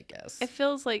relaxed, I guess. It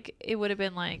feels like it would have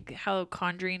been like how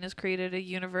Conjuring has created a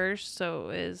universe. So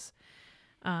is,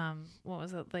 what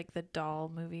was it, like the doll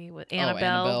movie with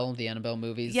Annabelle? The Annabelle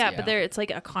movies. Yeah, but it's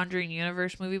like a Conjuring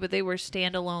universe movie, but they were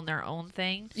standalone, their own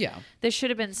thing. Yeah. This should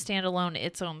have been standalone,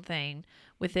 its own thing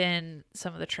within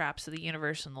some of the traps of the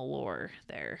universe and the lore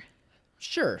there.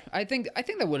 Sure. I think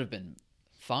that would have been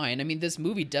fine. I mean, this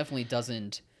movie definitely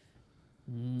doesn't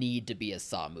need to be a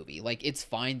Saw movie. Like, it's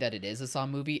fine that it is a Saw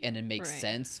movie and it makes Right.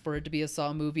 sense for it to be a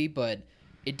Saw movie, but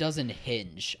it doesn't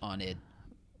hinge on it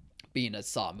being a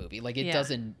Saw movie. Like, it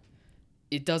doesn't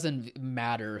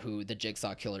matter who the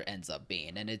Jigsaw killer ends up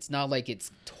being, and it's not like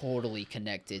it's totally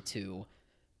connected to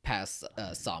past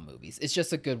Saw movies. It's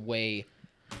just a good way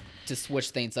to switch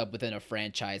things up within a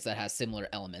franchise that has similar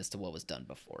elements to what was done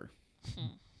before.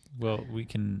 Well, we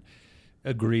can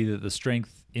agree that the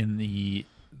strength in the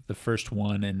first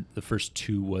one and the first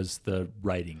two was the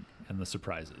writing and the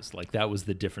surprises. Like, that was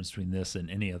the difference between this and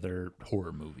any other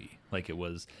horror movie. Like, it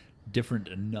was different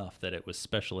enough that it was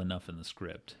special enough in the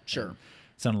script. Sure. And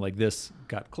it sounded like this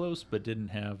got close but didn't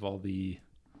have all the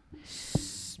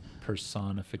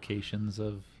personifications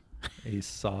of a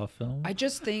Saw film. I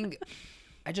just think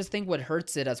what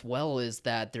hurts it as well is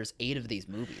that there's 8 of these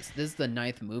movies. This is the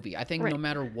 9th movie. I think Right. no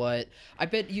matter what, I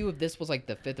bet you if this was like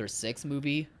the 5th or 6th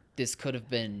movie, this could have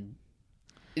been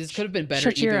This could have been better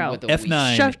Shut your even mouth. with the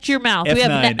F9. Shut your mouth. We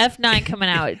have F9. F9 coming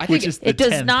out. I think Which is the It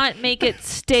does 10th. not make it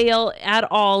stale at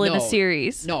all in a No.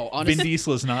 series. No, Vin honestly,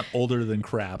 Diesel is not older than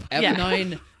crap.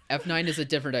 F9 is a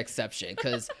different exception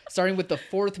because starting with the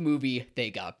fourth movie, they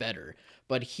got better.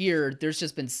 But here, there's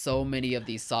just been so many of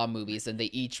these Saw movies, and they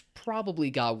each probably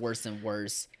got worse and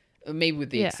worse. Maybe with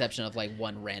the Yeah. exception of like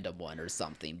one random one or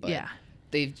something. But Yeah.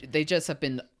 they just have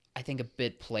been, I think, a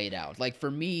bit played out. Like for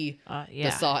me, Yeah.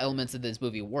 the Saw elements of this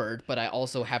movie worked, but I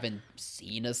also haven't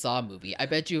seen a Saw movie. I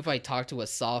bet you if I talked to a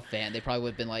Saw fan, they probably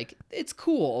would have been like, "It's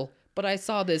cool, but I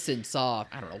saw this in Saw,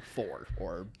 I don't know, 4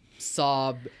 or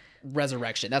Saw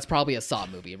Resurrection." That's probably a Saw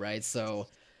movie, right? So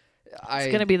It's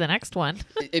going to be the next one.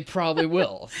 it probably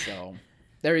will. So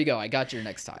there you go. I got your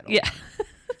next title. Yeah.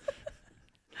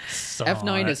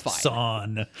 F9 is fine.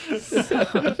 Son.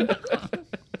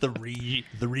 the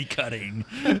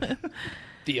recutting.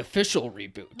 The official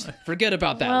reboot. Forget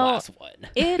about that Well, last one.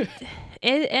 It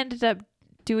ended up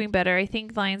doing better. I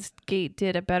think Lionsgate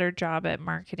did a better job at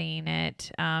marketing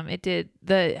it. It did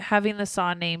having the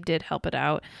Saw name did help it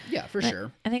out. Yeah, for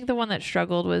sure. I think the one that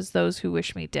struggled was Those Who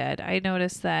Wish Me Dead. I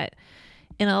noticed that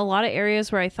in a lot of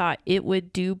areas where I thought it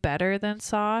would do better than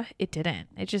Saw, it didn't.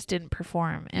 It just didn't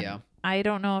perform. And Yeah. I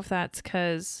don't know if that's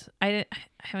because I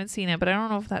haven't seen it, but I don't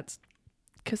know if that's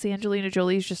because the Angelina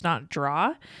Jolie is just not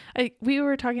draw. We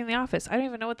were talking in the office. I don't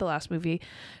even know what the last movie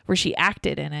where she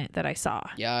acted in it that I saw.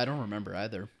 Yeah, I don't remember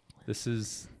either.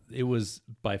 It was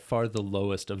by far the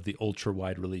lowest of the ultra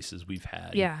wide releases we've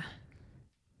had. Yeah.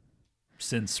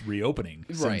 Since reopening.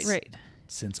 Right. Right.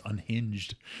 Since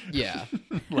Unhinged. Yeah.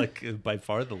 Like by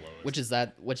far the lowest.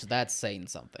 Which that's saying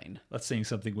something. That's saying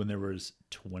something when there was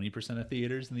 20% of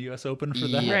theaters in the US open for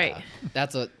that. Yeah. Right.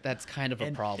 That's kind of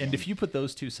a problem. And if you put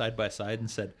those two side by side and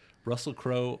said Russell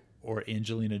Crowe or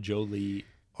Angelina Jolie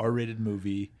R-rated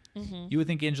movie, you would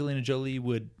think Angelina Jolie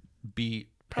would be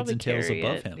Probably heads and tails carry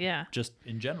above it, him. yeah. Just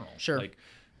in general. Sure.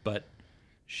 But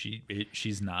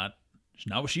she's not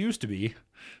what she used to be.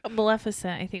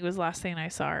 Maleficent, I think, was the last thing I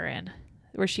saw her in,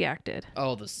 where she acted.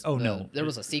 No. there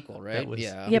was a sequel, right?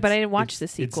 That Yeah, but I didn't watch the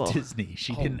sequel. It's Disney.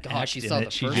 She Oh, didn't gosh, act you in saw it.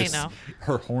 the She first- just, I know.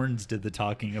 her horns did the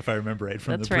talking, if I remember right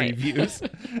from That's the right.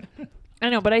 previews. I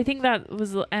know, but I think that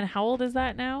was. And how old is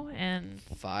that now? And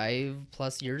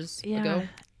 5+ years yeah, ago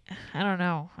I don't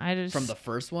know. I just from the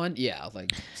first one. Yeah,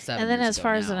 like 7. And then years as ago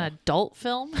far as an now. adult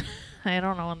film, I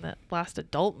don't know when the last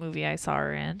adult movie I saw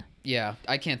her in. Yeah,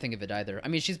 I can't think of it either. I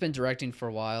mean, she's been directing for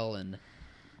a while and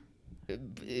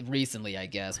recently, I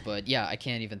guess, but yeah, I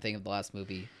can't even think of the last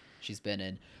movie she's been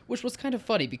in, which was kind of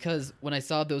funny because when I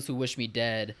saw Those Who Wish Me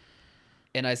Dead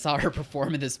and I saw her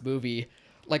perform in this movie,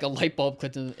 like a light bulb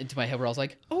clicked into my head where I was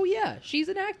like, oh yeah, she's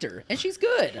an actor and she's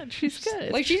good. She's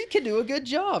good. Like she can do a good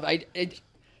job.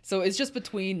 So it's just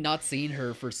between not seeing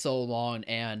her for so long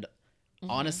and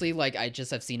honestly, like I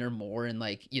just have seen her more in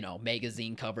like, you know,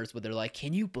 magazine covers where they're like,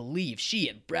 can you believe she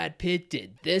and Brad Pitt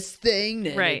did this thing?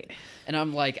 And Right. and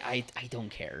I'm like, I don't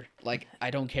care. Like, I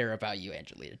don't care about you,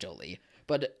 Angelina Jolie.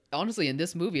 But honestly, in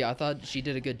this movie, I thought she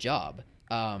did a good job.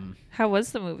 How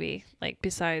was the movie? Like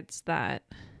besides that,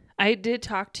 I did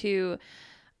talk to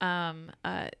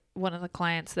one of the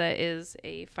clients that is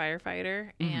a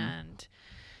firefighter, and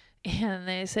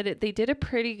they said they did a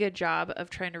pretty good job of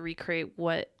trying to recreate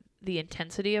what the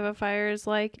intensity of a fire is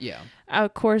like. Yeah.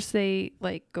 Of course, they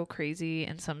like go crazy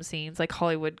in some scenes, like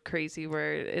Hollywood crazy,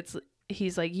 where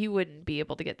he's like, you wouldn't be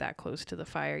able to get that close to the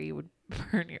fire. You would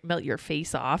melt your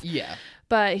face off. Yeah.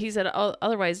 But he said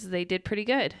otherwise they did pretty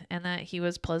good, and that he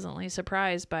was pleasantly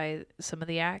surprised by some of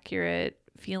the accurate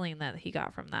feeling that he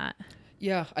got from that.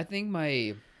 Yeah, I think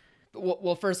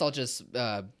well, first I'll just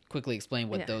quickly explain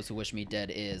what Yeah. Those Who Wish Me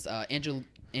Dead is.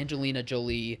 Angelina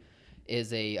Jolie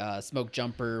is a smoke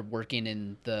jumper working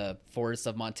in the forests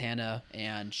of Montana,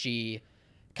 and she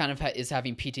kind of is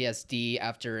having PTSD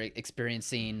after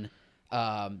experiencing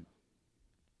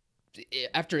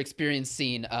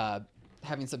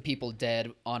having some people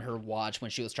dead on her watch when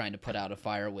she was trying to put out a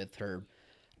fire with her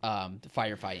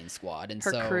firefighting squad. And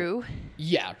Her crew.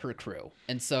 Yeah, her crew.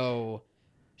 And so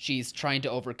she's trying to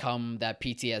overcome that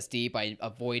PTSD by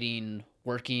avoiding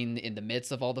working in the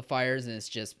midst of all the fires, and it's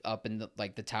just up in the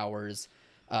towers,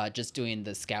 just doing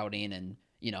the scouting, and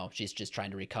you know, she's just trying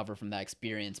to recover from that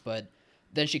experience. But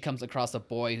then she comes across a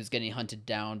boy who's getting hunted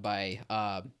down by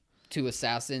 2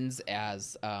 assassins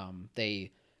as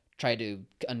they try to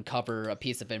uncover a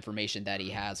piece of information that he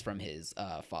has from his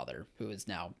father, who is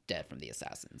now dead from the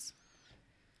assassins.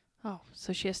 Oh,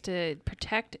 so she has to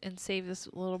protect and save this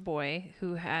little boy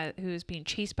who's being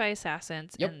chased by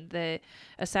assassins, Yep. and the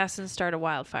assassins start a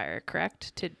wildfire,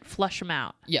 correct? To flush him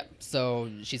out. Yeah, so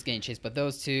she's getting chased by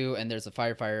those two, and there's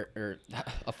a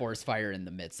a forest fire in the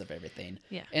midst of everything.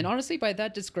 Yeah. And honestly, by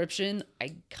that description,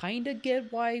 I kind of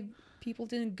get why people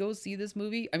didn't go see this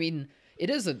movie. I mean,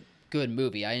 it is a good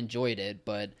movie. I enjoyed it,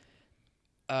 but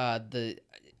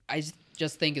I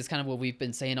just think it's kind of what we've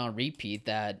been saying on repeat,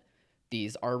 that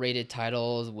these R-rated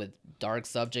titles with dark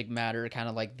subject matter, kind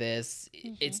of like this,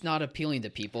 it's not appealing to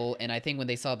people. And I think when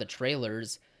they saw the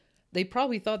trailers, they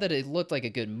probably thought that it looked like a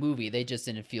good movie. They just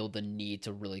didn't feel the need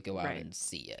to really go out Right. and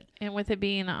see it. And with it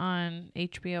being on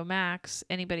HBO Max,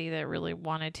 anybody that really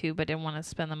wanted to but didn't want to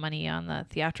spend the money on the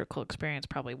theatrical experience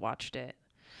probably watched it.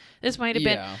 This might have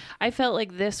been. Yeah. I felt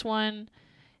like this one,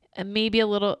 maybe a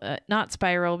little, not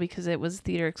Spiral because it was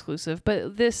theater exclusive,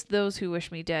 but Those Who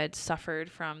Wish Me Dead suffered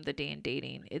from the day and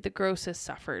dating. The grossest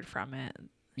suffered from it.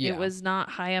 Yeah. It was not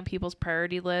high on people's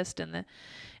priority list, and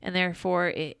therefore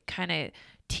it kind of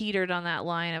teetered on that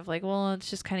line of like, well, it's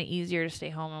just kind of easier to stay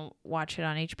home and watch it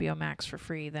on HBO Max for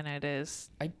free than it is.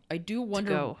 I do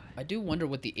wonder. go. I do wonder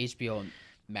what the HBO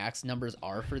Max numbers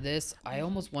are for this. I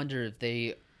almost wonder if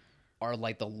they are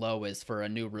like the lowest for a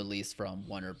new release from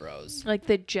Warner Bros. Like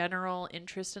the general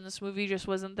interest in this movie just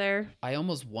wasn't there. I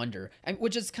almost wonder,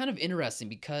 which is kind of interesting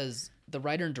because the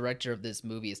writer and director of this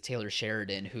movie is Taylor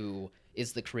Sheridan, who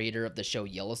is the creator of the show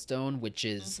Yellowstone, which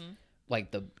is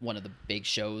like one of the big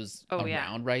shows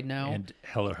around right now. And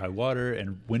Hell or High Water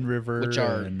and Wind River, Which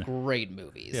are and great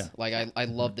movies. Yeah. Like I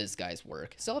love this guy's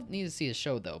work. Still need to see his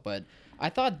show though, but I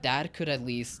thought that could at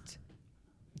least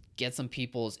get some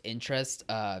people's interest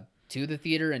to the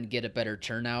theater and get a better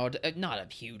turnout. Not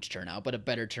a huge turnout, but a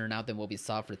better turnout than what we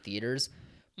saw for theaters.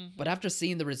 But after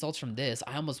seeing the results from this,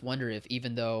 I almost wonder if,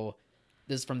 even though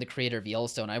this is from the creator of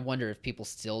Yellowstone, I wonder if people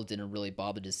still didn't really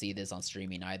bother to see this on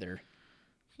streaming either.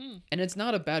 And it's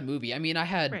not a bad movie. I mean,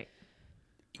 Right.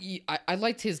 I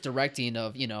liked his directing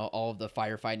of, all of the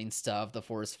firefighting stuff, the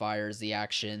forest fires, the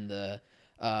action, the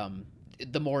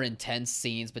more intense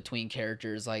scenes between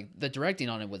characters. Like, the directing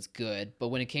on it was good, but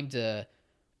when it came to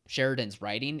Sheridan's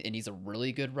writing, and he's a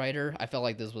really good writer, I felt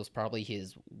like this was probably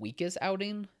his weakest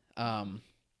outing.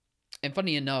 And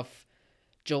funny enough,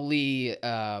 Jolie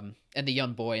and the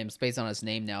young boy, I'm spaced on his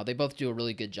name now, they both do a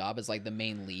really good job as like the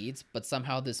main leads, but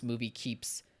somehow this movie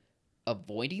keeps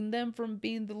avoiding them from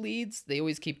being the leads. They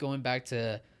always keep going back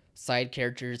to side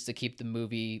characters to keep the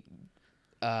movie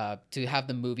to have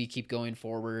the movie keep going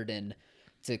forward and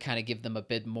to kind of give them a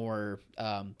bit more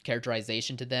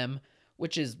characterization to them,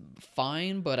 which is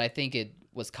fine, but I think it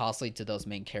was costly to those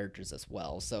main characters as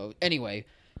well. So anyway,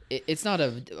 it's not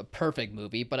a perfect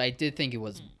movie, but I did think it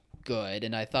was good,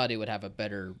 and I thought it would have a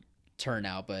better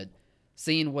turnout. But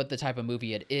seeing what the type of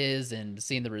movie it is and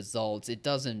seeing the results, it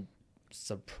doesn't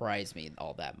surprise me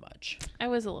all that much. I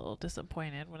was a little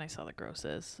disappointed when I saw the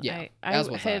grosses. Yeah, I as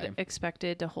was had I.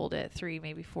 expected to hold it 3,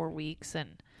 maybe 4 weeks,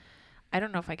 and I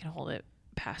don't know if I can hold it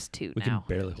past 2 we now.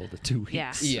 can barely hold it 2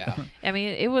 weeks. Yeah. Yeah. I mean,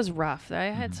 it was rough. I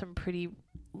had some pretty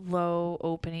low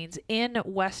openings in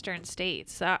Western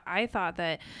states. I thought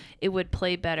that it would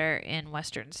play better in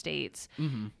Western states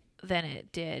than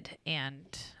it did, and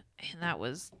that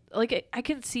was like, I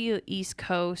can see East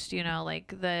Coast,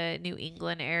 like the New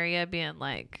England area being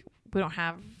like, we don't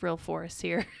have real forests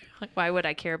here. Like, why would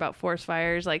I care about forest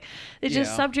fires? Like, it's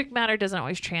just Yeah. subject matter doesn't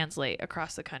always translate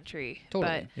across the country.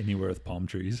 Totally. Anywhere with palm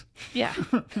trees. But yeah,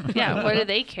 yeah. What do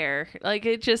they care? Like,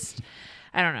 it just,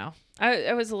 I don't know.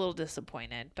 I was a little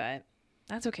disappointed, but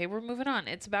that's okay. We're moving on.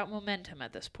 It's about momentum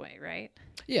at this point, right?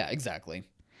 Yeah, exactly.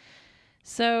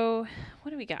 So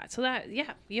what do we got? So that,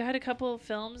 yeah, you had a couple of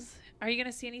films. Are you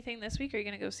going to see anything this week? Are you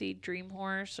going to go see Dream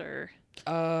Horse or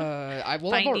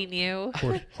Finding You?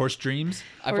 Horse Dreams.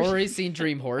 I've Horse- already seen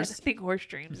Dream I Horse. just think Horse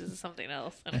Dreams is something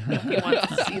else. I don't know if you want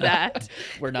to see that.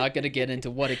 We're not going to get into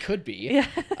what it could be.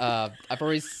 Yeah. I've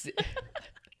already seen...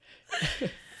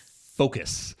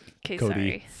 Focus. Okay, Cody.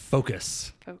 sorry.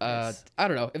 Focus. Focus. I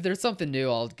don't know. If there's something new,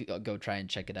 I'll go try and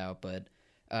check it out. But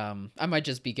I might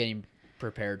just be getting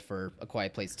prepared for A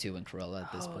Quiet Place 2 and Cruella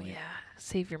at this point. Yeah.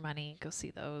 Save your money. Go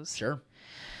see those. Sure.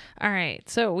 All right.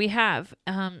 So we have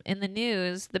in the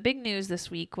news, the big news this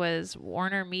week was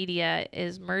Warner Media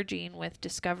is merging with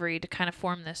Discovery to kind of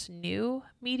form this new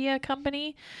media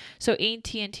company. So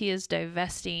AT&T is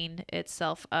divesting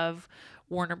itself of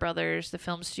Warner Brothers, the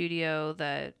film studio,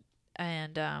 the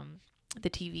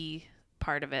TV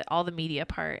part of it, all the media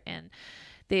part, and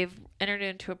they've entered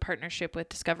into a partnership with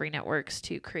Discovery Networks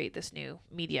to create this new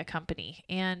media company.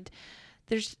 And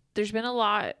there's been a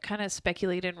lot kind of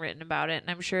speculated and written about it, and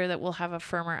I'm sure that we'll have a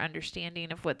firmer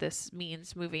understanding of what this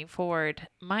means moving forward.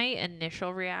 My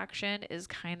initial reaction is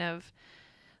kind of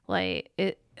like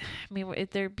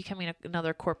they're becoming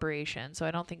another corporation, so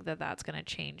I don't think that that's going to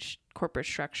change corporate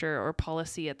structure or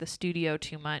policy at the studio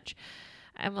too much.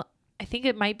 I think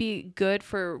it might be good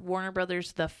for Warner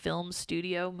Brothers, the film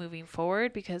studio, moving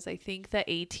forward, because I think that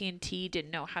AT&T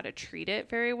didn't know how to treat it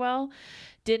very well,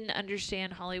 didn't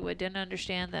understand Hollywood, didn't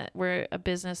understand that we're a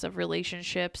business of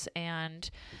relationships, and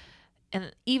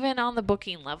even on the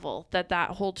booking level, that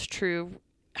holds true.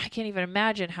 I can't even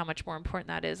imagine how much more important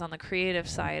that is on the creative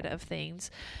side of things.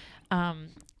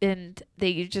 And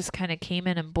they just kind of came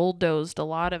in and bulldozed a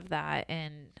lot of that,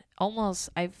 and almost,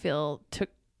 I feel,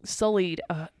 sullied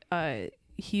a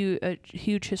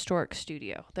huge historic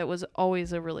studio that was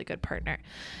always a really good partner.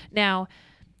 Now,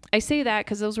 I say that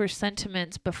because those were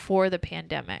sentiments before the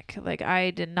pandemic. Like,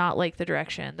 I did not like the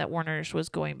direction that Warner's was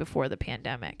going before the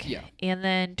pandemic. Yeah. And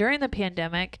then during the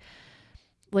pandemic,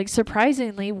 like,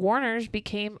 surprisingly, Warner's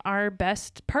became our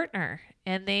best partner,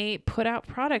 and they put out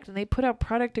product, and they put out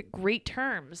product at great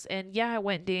terms. And yeah, it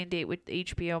went day and date with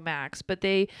HBO Max, but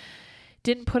they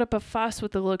didn't put up a fuss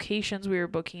with the locations we were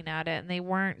booking at it, and they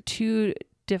weren't too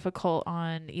difficult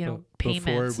on, payments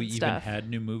before we and stuff. even had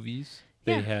new movies,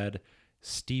 they had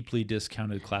steeply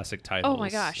discounted classic titles. Oh my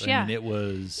gosh, I mean, it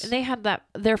was. And they had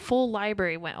their full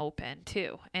library went open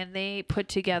too, and they put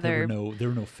together. There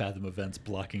were no Fathom events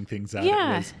blocking things out.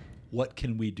 Yeah. It was, what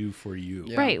can we do for you?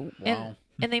 Yeah. Right. Wow.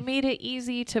 And they made it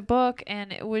easy to book,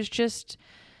 and it was just.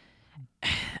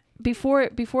 Before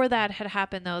that had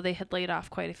happened, though, they had laid off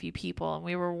quite a few people, and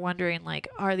we were wondering, like,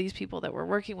 are these people that we're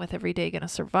working with every day going to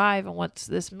survive, and what's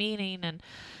this meaning,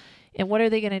 and what are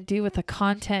they going to do with the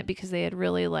content, because they had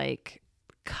really, like,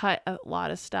 cut a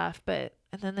lot of stuff, and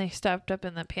then they stepped up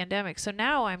in the pandemic. So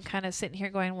now I'm kind of sitting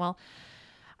here going, well,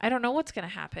 I don't know what's going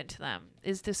to happen to them.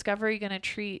 Is Discovery going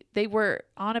to they were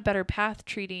on a better path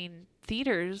treating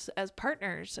theaters as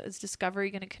partners. Is Discovery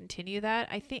going to continue that?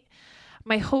 I think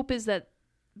my hope is that,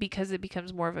 because it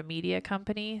becomes more of a media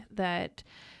company, that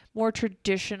more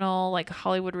traditional, like,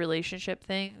 Hollywood relationship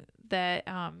thing that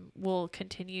will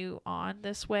continue on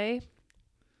this way,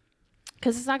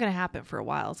 because it's not going to happen for a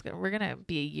while. We're going to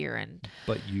be a year in.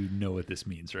 But you know what this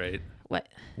means, right? What?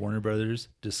 Warner Brothers,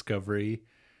 Discovery,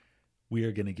 we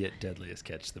are going to get Deadliest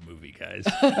Catch, the movie, guys.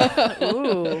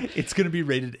 Ooh. It's going to be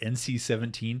rated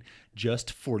NC-17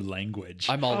 just for language.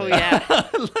 I'm all Oh, in. yeah.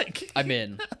 I'm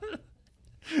in.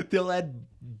 They'll add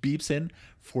beeps in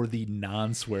for the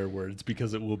non-swear words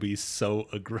because it will be so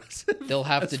aggressive. They'll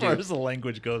have as to far do. as the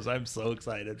language goes. I'm so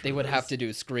excited. They would have to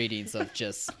do screenings of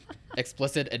just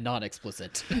explicit and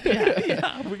non-explicit.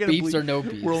 Yeah, we're gonna Beeps or no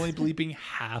beeps. We're only bleeping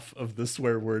half of the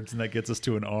swear words, and that gets us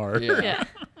to an R. Yeah. Yeah.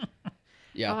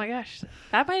 Yeah. Oh my gosh.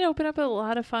 That might open up a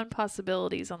lot of fun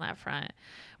possibilities on that front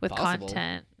with Possible.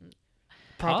 content.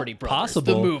 Property Brothers,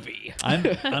 possible. the movie. I'm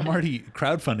already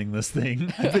crowdfunding this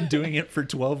thing. I've been doing it for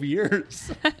 12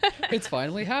 years. It's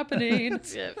finally happening.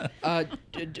 Yeah.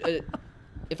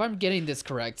 If I'm getting this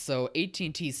correct, so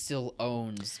AT&T still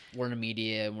owns Warner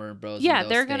Media and Warner Bros. Yeah, and those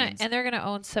they're things. gonna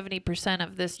own 70%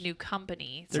 of this new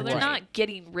company. So They're they're right. not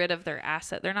getting rid of their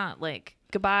asset. They're not like,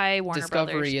 goodbye, Warner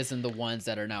Discovery Brothers. isn't the ones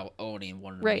that are now owning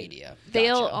Warner Right. Media.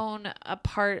 They'll Gotcha. own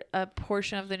a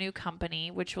portion of the new company,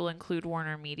 which will include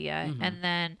Warner Media. Mm-hmm. And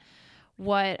then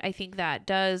what I think that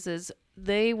does is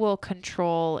they will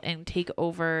control and take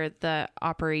over the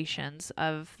operations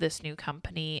of this new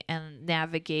company and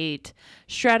navigate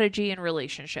strategy and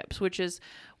relationships, which is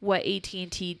what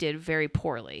AT&T did very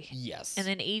poorly. Yes. And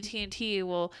then AT&T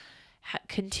will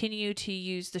continue to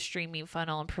use the streaming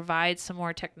funnel and provide some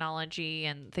more technology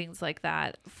and things like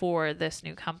that for this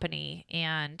new company,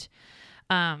 and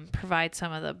provide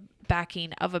some of the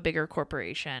backing of a bigger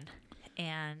corporation.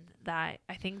 And that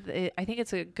I think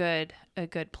it's a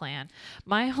good plan.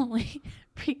 My only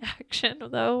reaction,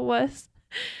 though, was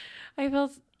I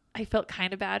felt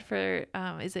kind of bad for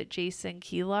is it Jason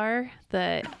Kilar,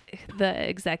 the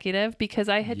executive, because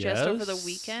I had just over the Yes.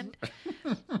 weekend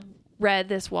read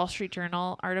this Wall Street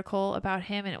Journal article about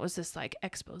him, and it was this like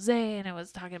expose, and it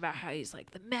was talking about how he's like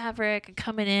the maverick and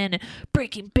coming in and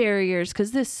breaking barriers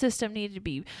because this system needed to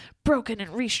be broken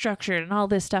and restructured and all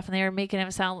this stuff, and they were making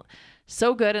him sound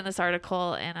so good in this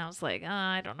article, and I was like,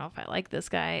 I don't know if I like this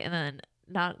guy. And then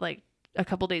not like a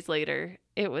couple days later,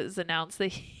 it was announced that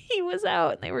he was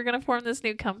out and they were going to form this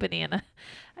new company, and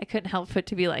I couldn't help but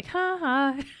to be like,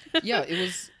 ha. Yeah, it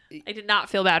was. I did not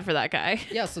feel bad for that guy.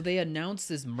 Yeah, so they announced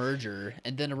this merger,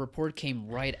 and then a report came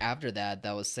right after that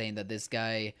was saying that this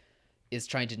guy is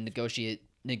trying to negotiate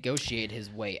negotiate his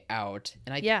way out.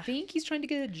 And I Yeah. think he's trying to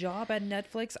get a job at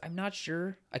Netflix. I'm not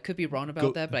sure. I could be wrong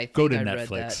about that, but I think go to I read Netflix.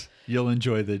 that. You'll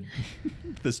enjoy the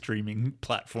the streaming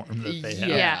platform that they have.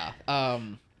 Yeah.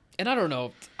 And I don't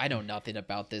know. I know nothing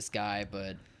about this guy,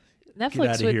 but Get Netflix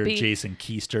out of would here, be. Jason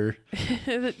Keister.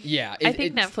 yeah, I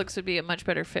think Netflix would be a much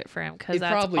better fit for him because It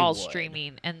that's probably all would.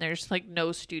 streaming, and there's like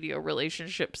no studio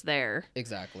relationships there.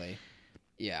 Exactly.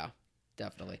 Yeah,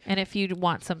 definitely. And if you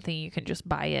want something, you can just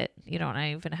buy it. You don't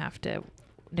even have to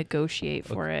negotiate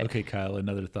for it. Okay, Kyle,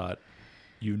 another thought.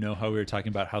 You know how we were talking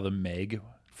about how The Meg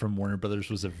from Warner Brothers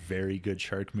was a very good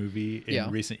shark movie in Yeah.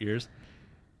 recent years?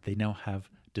 They now have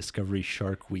Discovery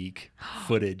Shark Week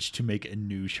footage to make a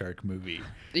new shark movie.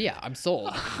 Yeah, I'm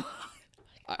sold.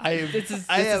 This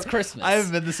is Christmas. I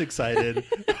haven't been this excited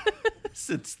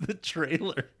since the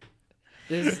trailer.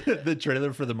 The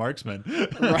trailer for The Marksman.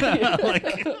 Right.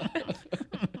 Like,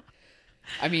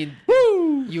 I mean,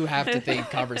 you have to think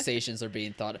conversations are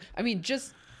being thought.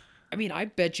 I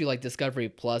bet you like Discovery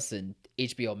Plus and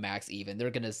HBO Max even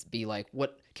they're gonna be like,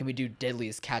 what can we do?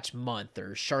 Deadliest Catch Month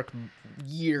or Shark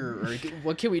Year or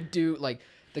what can we do? Like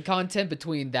the content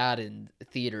between that and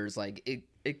theaters, like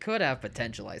it could have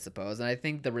potential, I suppose. And I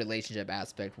think the relationship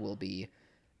aspect will be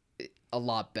a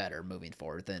lot better moving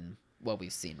forward than what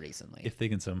we've seen recently. if they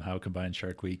can somehow combine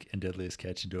Shark Week and Deadliest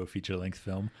Catch into a feature-length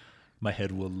film, my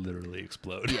head will literally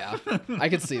explode. Yeah, I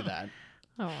could see that.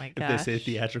 Oh my If gosh. they say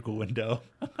theatrical window,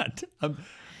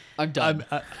 I'm done.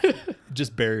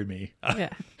 just bury me. Yeah.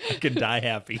 I can die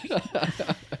happy.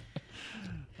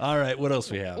 All right, what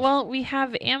else we have? Well, we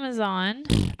have Amazon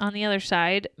on the other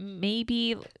side,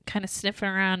 maybe kind of sniffing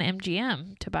around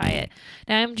MGM to buy it.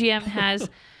 Now, MGM has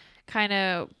kind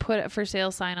of put a for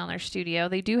sale sign on their studio.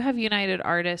 They do have United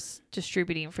Artists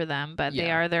distributing for them, but they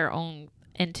Yeah. are their own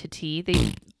entity.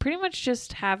 They pretty much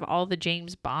just have all the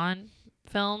James Bond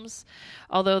films,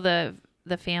 although the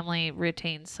family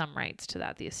retains some rights to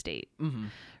that. The estate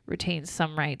retains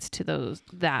some rights to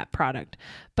that product,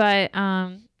 but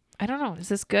I don't know. Is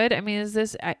this good? I mean,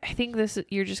 I think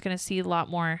you're just going to see a lot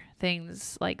more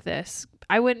things like this.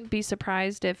 I wouldn't be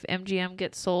surprised if MGM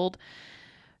gets sold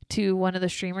to one of the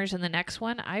streamers in the next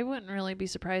one. I wouldn't really be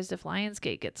surprised if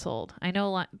Lionsgate gets sold. I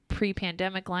know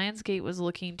pre-pandemic Lionsgate was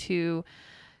looking to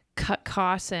cut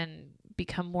costs and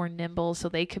become more nimble so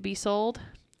they could be sold.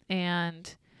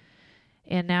 And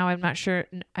now I'm not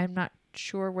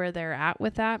sure where they're at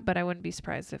with that, but I wouldn't be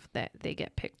surprised if they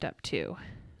get picked up too.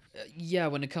 Yeah,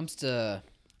 when it comes to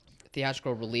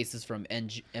theatrical releases from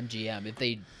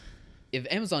MGM, if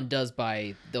Amazon does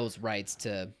buy those rights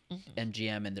to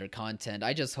MGM and their content,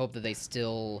 I just hope that they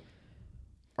still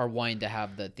are wanting to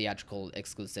have the theatrical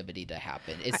exclusivity to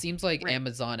happen. It seems like right.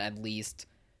 Amazon at least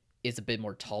is a bit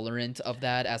more tolerant of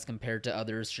that as compared to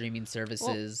other streaming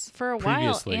services. Well, for a while,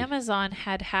 Previously. Amazon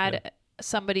had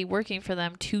somebody working for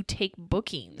them to take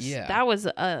bookings. Yeah. That was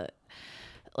a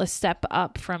step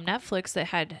up from Netflix that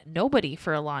had nobody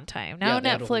for a long time. Now Yeah, they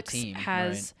had a whole Netflix team,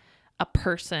 has a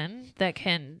person that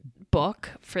can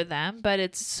book for them, but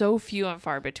it's so few and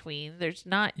far between. There's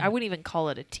not, I wouldn't even call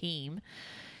it a team.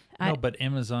 No, but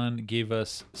Amazon gave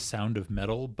us Sound of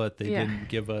Metal, but they Yeah. didn't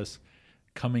give us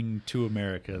Coming to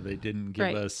America. They didn't give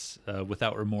Right. us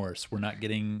Without Remorse. We're not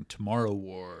getting Tomorrow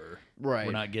War. Right.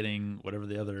 We're not getting whatever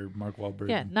the other Mark Wahlberg.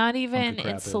 Yeah, not even hunk of in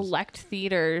crap is. select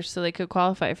theaters so they could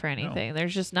qualify for anything.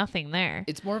 There's just nothing there.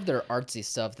 It's more of their artsy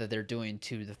stuff that they're doing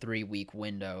to the 3-week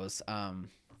windows,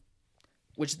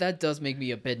 which that does make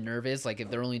me a bit nervous. Like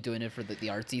if they're only doing it for the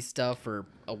artsy stuff for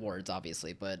awards,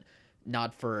 obviously, but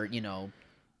not for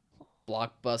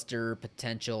blockbuster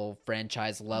potential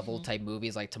franchise level type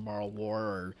movies like Tomorrow War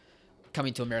or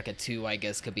Coming to America 2, I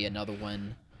guess could be another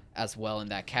one as well in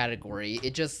that category.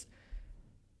 It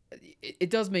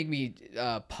does make me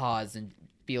pause and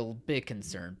feel a bit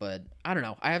concerned, but I don't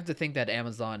know. I have to think that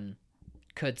Amazon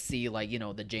could see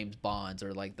the James Bonds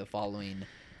or like the following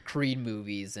Creed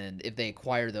movies, and if they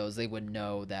acquire those, they would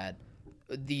know that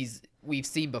these we've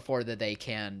seen before that they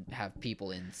can have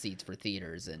people in seats for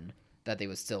theaters and that they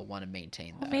would still want to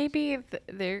maintain that. Maybe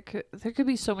there could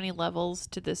be so many levels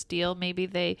to this deal. Maybe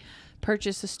they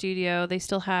purchase a studio. They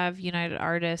still have United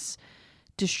Artists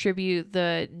distribute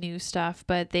the new stuff,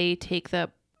 but they take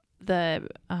the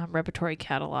repertory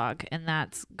catalog and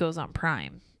that goes on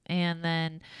Prime. And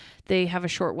then they have a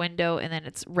short window and then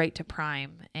it's right to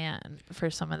Prime and for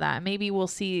some of that. Maybe we'll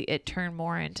see it turn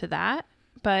more into that,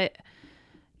 but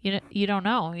you don't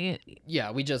know. Yeah,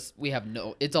 we have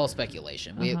no. It's all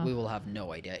speculation. We will have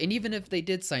no idea. And even if they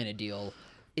did sign a deal,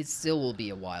 it still will be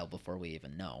a while before we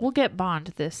even know. We'll get Bond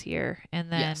this year,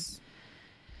 and then yes.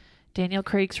 Daniel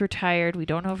Craig's retired. We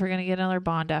don't know if we're gonna get another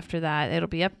Bond after that. It'll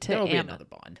be up to There'll be another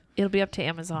Bond. It'll be up to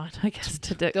Amazon, I guess,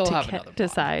 to They'll have another Bond.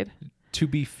 decide. To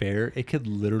be fair, it could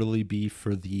literally be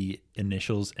for the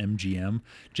initials MGM.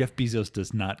 Jeff Bezos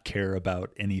does not care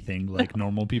about anything like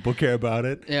normal people care about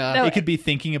it. Yeah. No, It could be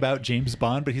thinking about James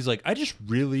Bond, but he's like, I just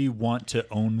really want to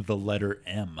own the letter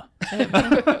M.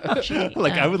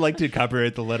 Like, I would like to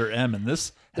copyright the letter M, and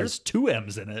this has 2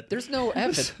 M's in it. There's no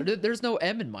M. There's no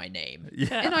M in my name,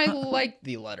 and I like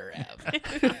the letter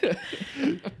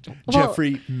M.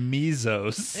 Jeffrey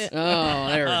Bezos. Oh,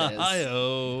 there it is.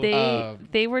 Hi-oh.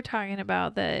 They were talking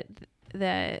about that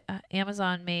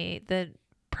Amazon made the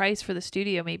price for the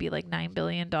studio may be like $9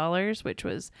 billion, which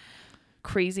was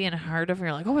crazy and hard of.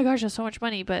 You're like, oh my gosh, that's so much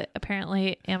money. But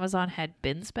apparently Amazon had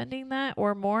been spending that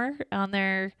or more on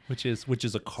their Which is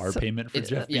a car payment for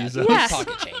Jeff Yeah, Bezos. Yes. it's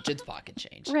pocket change. It's pocket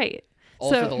change. right. All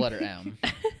So- for the letter M.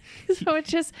 So it's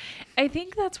just, I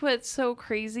think that's what's so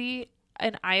crazy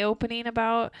and eye opening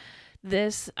about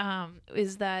this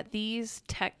is that these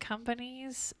tech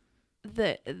companies,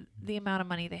 the amount of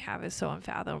money they have is so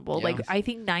unfathomable. Yeah. Like, I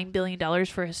think $9 billion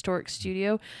for a historic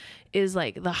studio is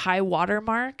like the high water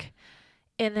mark.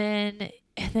 And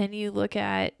then you look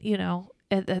at, you know,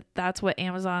 that's what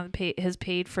Amazon has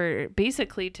paid for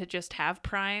basically to just have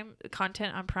Prime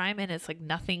content on Prime, and it's like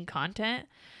nothing content.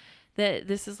 That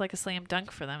this is like a slam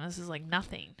dunk for them. This is like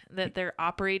nothing. That their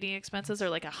operating expenses are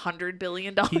like $100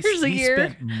 billion a He year.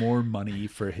 spent more money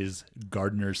for his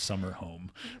gardener's summer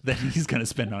home than he's going to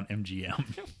spend on MGM.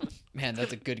 Man,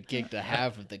 that's a good gig to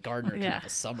have if the gardener can Yeah. have a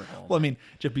summer home. Well, I mean,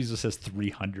 Jeff Bezos has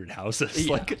 300 houses.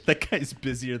 Yeah. Like, that guy's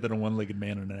busier than a one-legged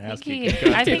man in an ass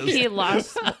I think he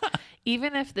lost.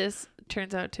 Even if this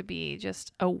turns out to be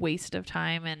just a waste of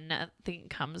time and nothing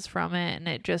comes from it, and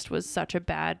it just was such a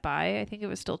bad buy, I think it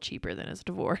was still cheaper than his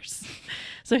divorce.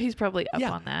 So he's probably up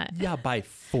on that. Yeah, by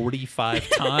 45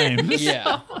 times.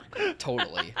 yeah,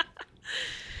 totally.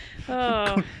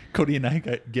 Oh, Cody and I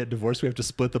get divorced. We have to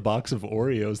split the box of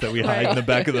Oreos that we hide in the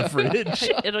back of the fridge.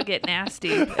 it'll get nasty.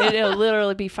 It'll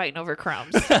literally be fighting over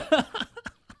crumbs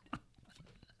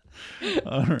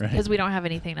All right. because we don't have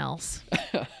anything else.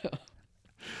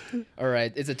 All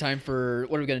right, is it time for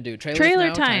what are we gonna do? Trailers Trailer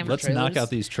now? time. For Let's knock trailers? out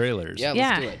these trailers. Yeah, Yeah.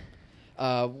 let's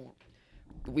do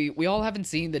it. We all haven't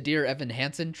seen the Dear Evan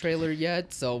Hansen trailer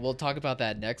yet, so we'll talk about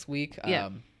that next week. Yeah.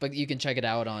 But you can check it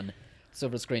out on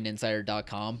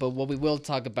silverscreeninsider.com. But what we will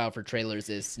talk about for trailers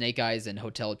is Snake Eyes and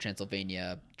Hotel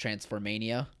Transylvania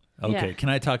Transformania. Okay. Yeah. Can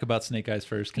I talk about Snake Eyes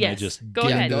first? Can I Yes. just Go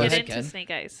Yeah, ahead. go Get ahead, into Ken.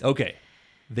 Snake Eyes. Okay.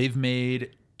 They've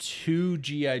made 2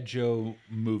 G.I. Joe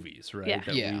movies, right? Yeah.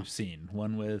 That Yeah. we've seen.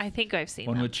 One with I think I've seen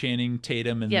one them. with Channing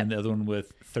Tatum, and Yep. then the other one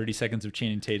with 30 seconds of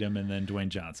Channing Tatum, and then Dwayne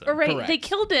Johnson. Oh, right. Correct. They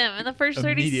killed him in the first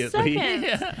 30 Immediately.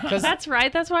 seconds. That's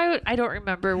right. That's why I don't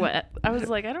remember what I was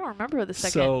like. I don't remember the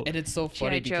second. So And it's so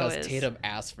funny G.I. Joe because is- Tatum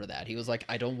asked for that. He was like,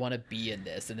 I don't want to be in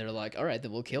this. And they're like, all right,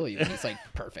 then we'll kill you. And he's like,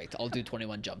 perfect. I'll do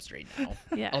 21 Jump Street now.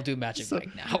 Yeah. I'll do Magic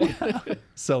Mike now.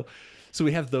 So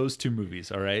we have those 2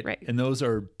 movies, all right? Right. And those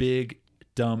are big,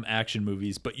 dumb action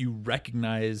movies, but you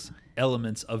recognize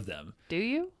elements of them. Do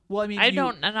you? Well, I mean, I'm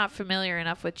not familiar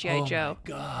enough with G.I. Oh Joe. my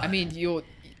God. I mean, you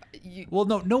Well,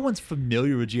 no one's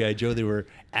familiar with G.I. Joe. They were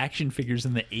action figures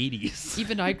in the 80s.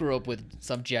 even I grew up with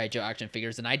some G.I. Joe action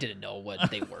figures, and I didn't know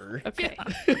what they were. Okay.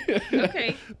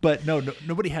 Okay. But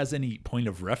nobody has any point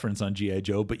of reference on G.I.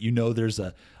 Joe, but you know there's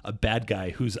a bad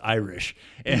guy who's Irish,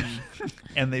 and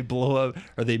and they blow up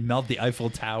or they melt the Eiffel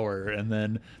Tower, and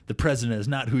then the president is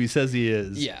not who he says he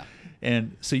is. Yeah.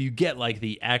 And so you get like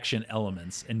the action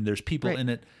elements, and there's people Right. in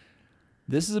it.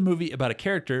 This is a movie about a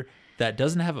character that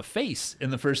doesn't have a face in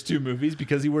the first 2 movies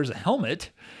because he wears a helmet.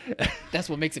 That's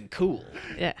what makes him cool.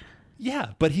 Yeah.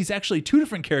 Yeah, but he's actually 2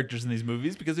 different characters in these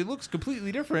movies because he looks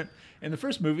completely different in the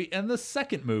first movie and the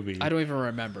second movie. I don't even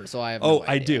remember, so I have Oh, no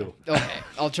I idea. do. Okay,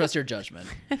 I'll trust your judgment.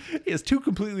 He has 2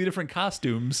 completely different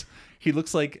costumes. He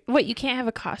looks like What, you can't have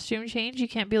a costume change? You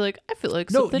can't be like, I feel like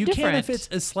no, something you different. can if it's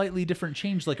a slightly different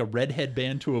change, like a red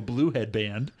headband to a blue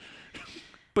headband.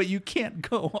 But you can't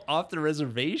go off the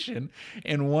reservation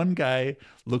and one guy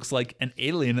looks like an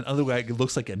alien and the other guy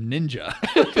looks like a ninja.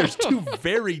 There's 2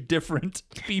 very different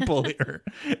people here.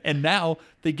 And now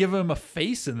they give him a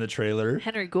face in the trailer.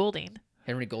 Henry Golding.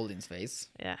 Henry Golding's face.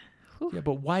 Yeah. Whew. Yeah,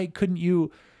 but why couldn't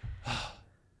you?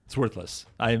 It's worthless.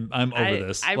 I'm over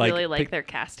this. I really like pick- their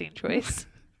casting choice.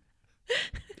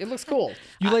 It looks cool.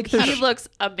 You like their He looks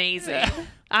amazing.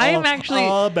 I'm actually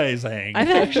amazing. I'm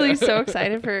actually so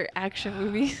excited for action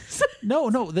movies. No,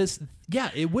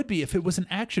 it would be if it was an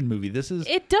action movie. This is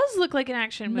It does look like an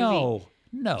action movie.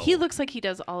 no. He looks like he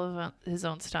does all of his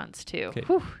own stunts too. Okay.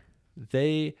 Whew.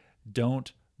 They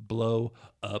don't blow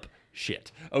up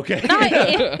shit. Okay. Not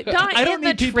I don't in the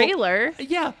need people- trailer.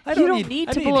 Yeah, I You don't don't need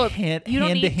I to need blow up- hand you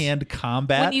don't need- to hand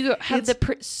combat. When you have It's-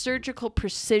 the surgical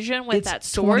precision with it's that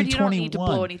sword, you don't need to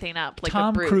 2021. blow anything up like Tom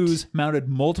a brute. Cruise mounted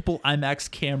multiple IMAX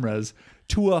cameras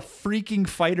to a freaking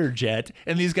fighter jet,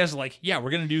 and these guys are like, "Yeah,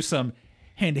 we're gonna do some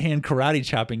hand-to-hand karate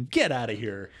chopping. Get out of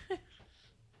here."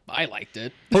 I liked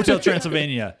it. Hotel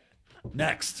Transylvania.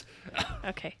 Next.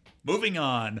 Okay. Moving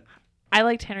on. I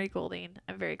liked Henry Golding.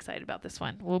 I'm very excited about this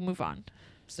one. We'll move on.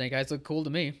 Snake Eyes look cool to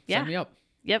me. Yeah. Sign me up.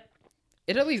 Yep.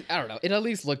 It at least, I don't know, it at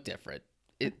least looked different.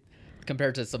 It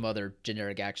compared to some other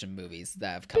generic action movies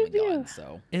that have come and gone.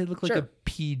 So It looked like Sure. a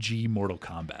PG Mortal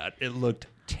Kombat. It looked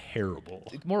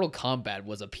terrible. Mortal Kombat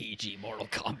was a PG Mortal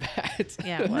Kombat.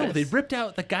 Yeah, it No, was. they ripped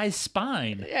out the guy's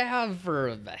spine. Yeah, for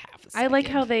about half a I second. like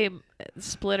how they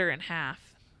split her in half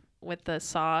with the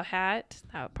saw hat.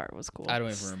 That part was cool. I don't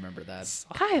even remember that.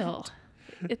 Kyle.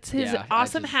 It's his Yeah, I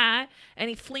awesome just- hat, and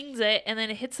he flings it, and then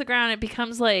it hits the ground. It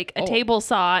becomes like a Oh. table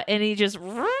saw, and he just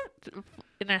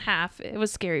in a half. It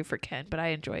was scary for Ken, but I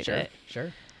enjoyed Sure, it.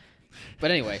 sure. But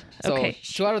anyway, so Okay.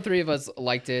 2 out of 3 of us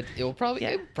liked it. It'll probably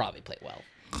play well.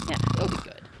 Yeah. It'll be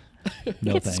good.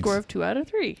 No It's thanks. a score of 2 out of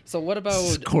 3. So what about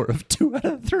Score of 2 out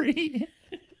of 3.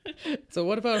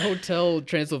 Hotel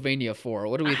Transylvania 4?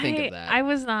 What do we think of that? I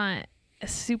was not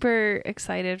super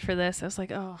excited for this. I was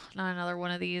like, oh, not another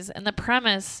one of these. And the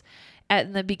premise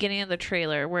at the beginning of the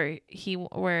trailer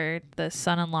where the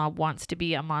son-in-law wants to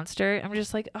be a monster, I'm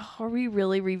just like, oh, are we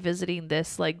really revisiting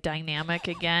this like dynamic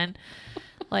again?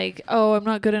 Like, oh, I'm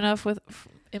not good enough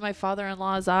in my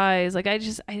father-in-law's eyes. Like, I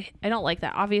don't like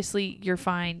that. Obviously, you're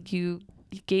fine. You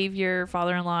gave your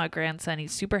father-in-law a grandson.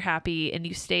 He's super happy, and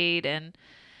you stayed, and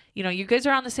you guys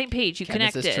are on the same page. You Ken,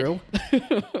 connected. is this true?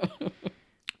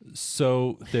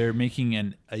 So they're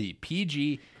making a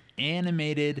PG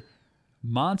animated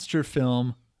monster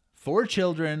film for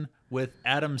children with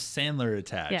Adam Sandler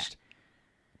attached. Yeah.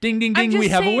 Ding, ding, I'm ding, we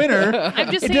just have a saying- winner.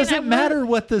 I'm just It saying doesn't I'm matter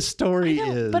what the story I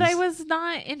know, is. but I was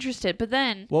not interested. But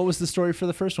then, What was the story for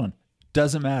the first one?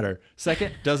 Doesn't matter.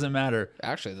 Second, doesn't matter.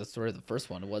 Actually, the story of the first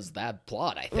one was that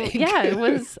plot, I think. yeah, it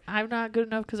was, I'm not good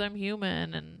enough because I'm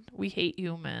human and we hate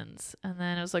humans. And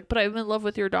then it was like, but I'm in love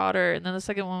with your daughter. And then the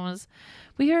second one was,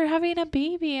 we are having a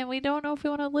baby and we don't know if we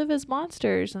want to live as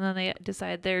monsters. And then they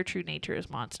decide their true nature is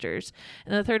monsters.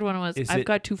 And the third one was, I've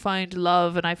got to find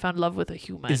love, and I found love with a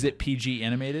human. Is it PG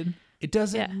animated? It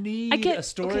doesn't Yeah. need I get a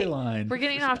storyline. Okay, we're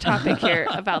getting off topic here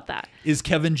about that. Is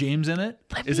Kevin James in it?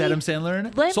 Is me- Adam Sandler in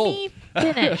it? Let Sold. me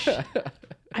finish.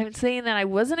 I'm saying that I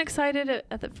wasn't excited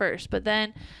at the first, but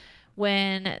then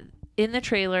when in the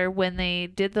trailer, when they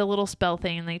did the little spell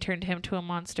thing and they turned him to a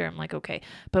monster, I'm like, okay.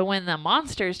 But when the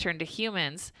monsters turned to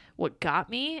humans, what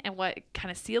got me and what kind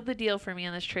of sealed the deal for me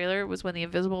in this trailer was when the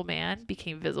Invisible Man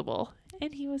became visible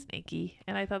and he was naked.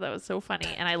 And I thought that was so funny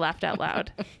and I laughed out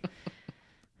loud.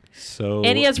 So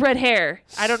And he has red hair.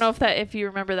 I don't know if you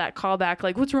remember that callback,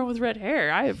 like, what's wrong with red hair?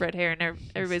 I have red hair. And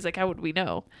everybody's like, how would we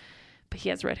know? But he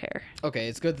has red hair. Okay,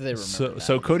 it's good that they remember that.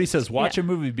 So Cody says watch Yeah. a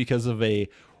movie because of a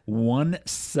 1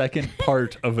 second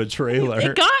part of a trailer.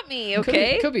 It got me,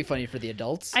 okay? Could be funny for the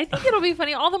adults. I think it'll be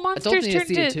funny. All the Adults monsters need to turned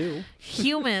see it to too.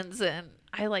 humans, and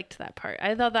I liked that part.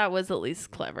 I thought that was at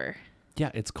least clever.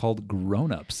 Yeah, it's called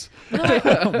Grown Ups.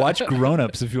 Watch Grown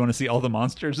Ups if you want to see all the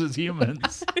monsters as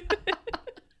humans.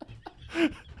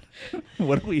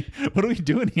 What are we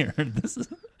doing here?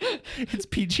 It's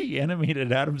PG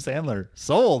animated Adam Sandler.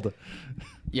 Sold.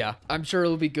 Yeah, I'm sure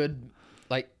it'll be good.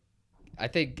 Like, I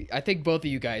think both of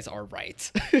you guys are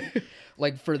right.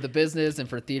 Like, for the business and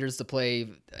for theaters to play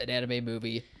an anime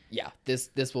movie, yeah, this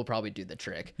will probably do the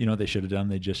trick. You know what they should have done?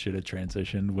 They just should have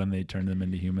transitioned when they turned them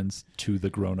into humans to the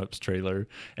Grown Ups trailer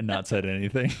and not said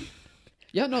anything.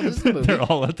 Yeah, no, this is the movie. They're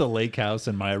all at the lake house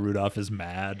and Maya Rudolph is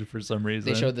mad for some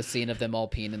reason. They showed the scene of them all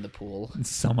peeing in the pool.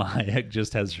 Selma Hayek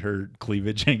just has her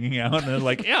cleavage hanging out and they're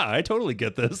like, yeah, I totally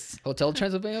get this. Hotel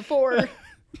Transylvania 4.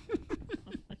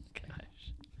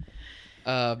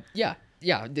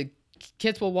 Yeah, the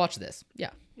kids will watch this. Yeah.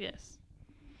 Yes.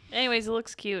 Anyways, it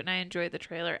looks cute, and I enjoyed the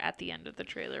trailer at the end of the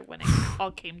trailer when it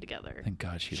all came together. Thank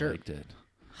God she Sure. liked it.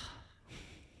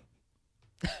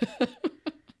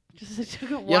 Just it took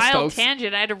a Yes, wild folks.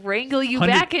 tangent. I had to wrangle you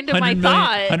 100 back into my 100 million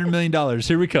thought. $100 million.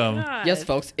 Here we come. God. Yes,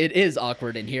 folks, it is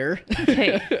awkward in here.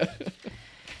 Okay.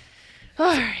 All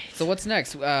right. So what's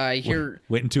next? I hear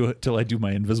Wait until I do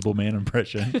my Invisible Man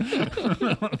impression.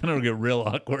 Then it'll get real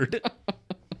awkward.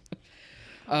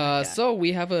 so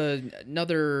we have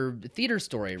another theater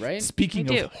story, right? Speaking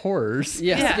We of do. horrors,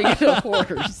 Yeah, speaking of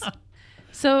horrors.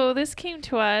 So this came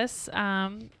to us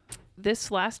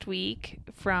this last week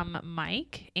from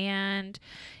Mike, and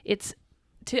it's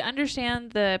to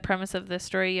understand the premise of this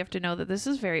story, you have to know that this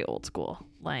is very old school.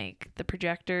 Like the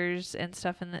projectors and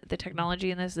stuff and the technology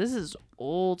in this is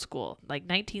old school, like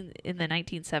in the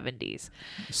 1970s.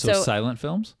 So silent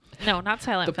films? No, not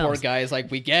silent The films. poor guy is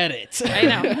like, we get it. I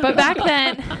know. But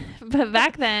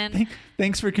back then,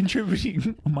 Thanks for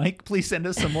contributing. Mike, please send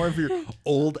us some more of your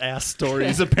old ass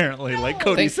stories, apparently, like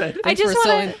Cody said. Thanks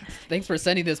for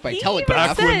sending this by He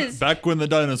telegraph. even says- Back when the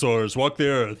dinosaurs walked the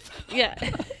earth, yeah.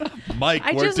 Mike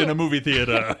I worked just- in a movie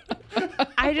theater.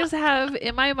 I just have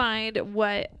in my mind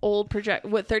what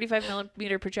 35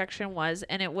 millimeter projection was,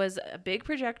 and it was a big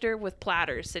projector with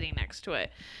platters sitting next to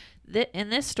it. In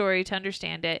this story, to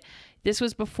understand it, this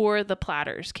was before the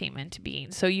platters came into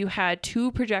being. So you had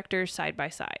two projectors side by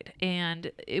side,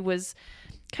 and it was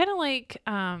kind of like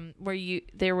where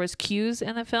there was cues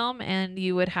in the film, and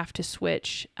you would have to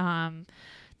switch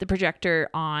the projector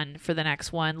on for the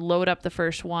next one, load up the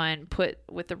first one, put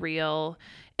with the reel,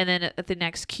 and then at the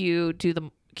next cue, do the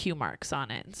cue marks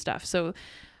on it and stuff. So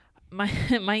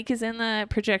Mike is in the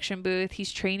projection booth.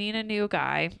 He's training a new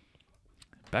guy.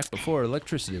 Back before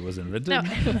electricity was invented. No,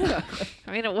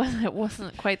 I mean it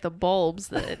wasn't quite the bulbs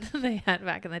that they had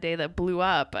back in the day that blew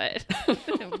up, but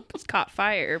it caught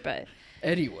fire. But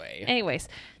anyways,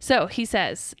 so he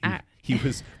says He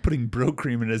was putting bro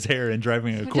cream in his hair and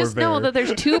driving a Corvair. just know that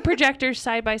there's two projectors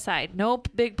side by side, no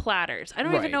big platters. I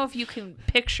don't even Right. know if you can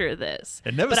picture this.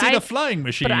 I'd never But seen a flying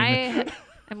machine. But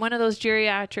I'm one of those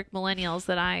geriatric millennials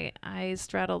that I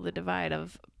straddle the divide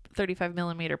of 35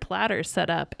 millimeter platters set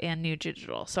up and new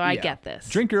digital. So I Yeah. get this.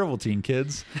 Drink your Ovaltine,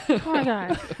 kids. Oh my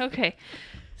God. Okay.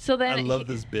 So then I love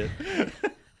this bit.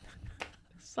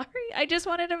 Sorry. I just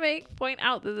wanted to point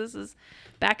out that this is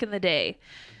back in the day.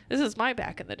 This is my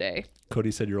back in the day.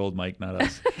 Cody said you're old, Mike, not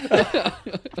us.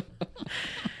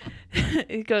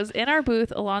 It goes, in our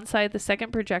booth alongside the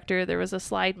second projector, there was a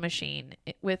slide machine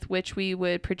with which we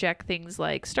would project things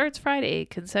like starts Friday,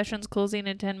 concessions closing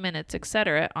in 10 minutes,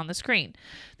 etc. on the screen.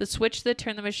 The switch that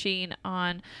turned the machine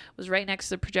on was right next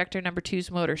to the projector number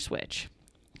 2's motor switch.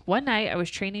 One night, I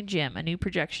was training Jim, a new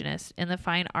projectionist, in the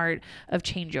fine art of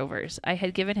changeovers. I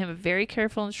had given him a very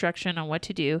careful instruction on what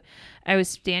to do. I was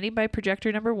standing by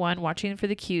projector number 1, watching for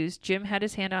the cues. Jim had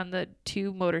his hand on the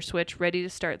 2 motor switch, ready to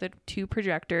start the 2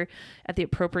 projector at the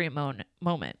appropriate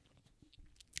moment.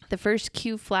 The first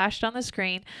cue flashed on the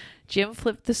screen. Jim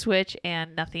flipped the switch,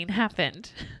 and nothing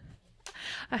happened.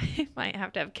 I might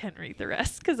have to have Ken read the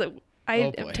rest, because I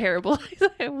am terrible.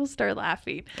 I will start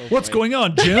laughing. What's going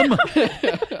on, Jim?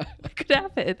 What could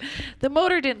happen? The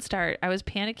motor didn't start. I was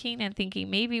panicking and thinking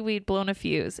maybe we'd blown a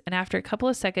fuse. And after a couple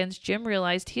of seconds, Jim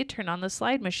realized he had turned on the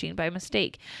slide machine by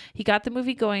mistake. He got the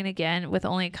movie going again with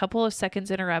only a couple of seconds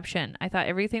interruption. I thought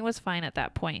everything was fine at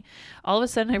that point. All of a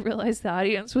sudden, I realized the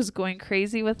audience was going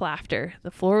crazy with laughter.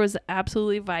 The floor was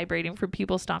absolutely vibrating from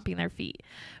people stomping their feet.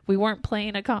 We weren't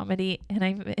playing a comedy, and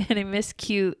a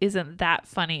miscue isn't that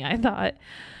funny, I thought.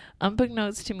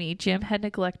 Unbeknownst to me, Jim had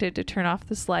neglected to turn off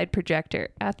the slide projector.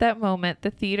 At that moment, the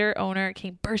theater owner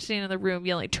came bursting into the room,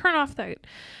 yelling, "Turn off that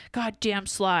goddamn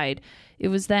slide." It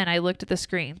was then I looked at the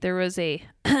screen. There was a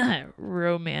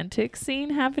romantic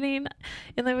scene happening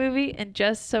in the movie, and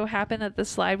just so happened that the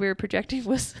slide we were projecting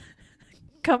was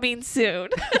coming soon.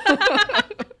 Oh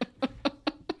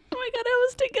my God, I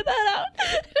was taking that out.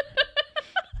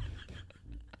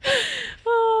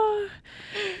 Oh.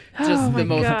 Just the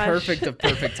most gosh. perfect of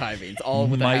perfect timings, all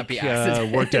with Mike a happy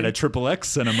accident. worked at a XXX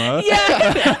cinema.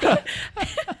 Yeah.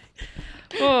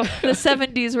 Oh, the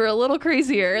 70s were a little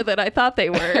crazier than I thought they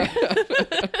were.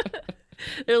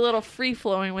 They're a little free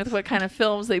flowing with what kind of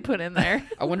films they put in there.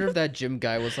 I wonder if that Jim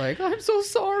guy was like, "I'm so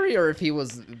sorry," or if he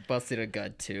was busting a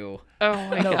gut too. Oh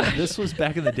my No, God. this was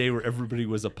back in the day where everybody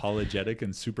was apologetic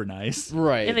and super nice.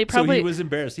 Right. And they So probably he was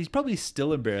embarrassed. He's probably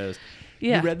still embarrassed.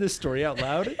 Yeah. He read this story out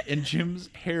loud, and Jim's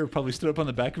hair probably stood up on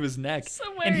the back of his neck.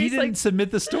 Somewhere and he he's didn't like- submit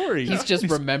the story. He's just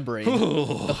remembering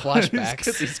the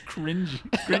flashbacks. He's cringes.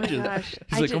 gosh.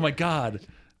 He's I like, ju- oh my God.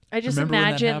 I just Remember when that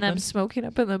imagine them happened? smoking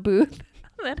up in the booth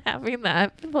and then having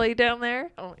that play down there.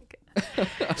 Oh my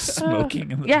God. Smoking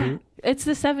in the Yeah. booth. It's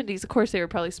the 70s. Of course, they were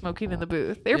probably smoking in the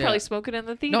booth. They were Yeah. probably smoking in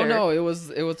the theater. No, it was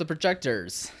the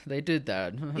projectors. They did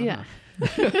that. Yeah.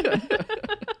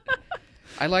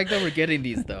 I like that we're getting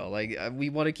these though. Like we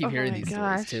want to keep Oh hearing my these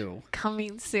gosh. stories too.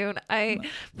 Coming soon. I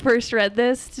first read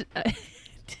this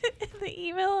in the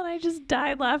email and I just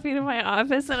died laughing in my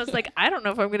office. And I was like, I don't know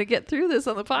if I'm going to get through this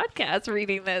on the podcast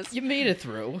reading this. You made it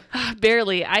through.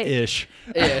 Barely. Ish.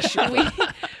 Ish.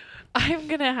 I'm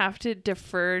going to have to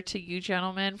defer to you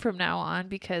gentlemen from now on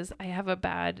because I have a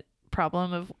bad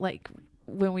problem of like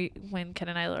when Ken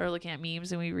and I are looking at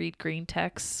memes and we read green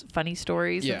text, funny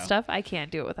stories and stuff, I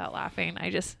can't do it without laughing. I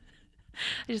just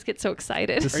get so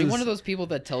excited. Are you one of those people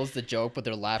that tells the joke, but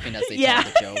they're laughing as they tell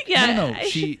the joke? Yeah. No.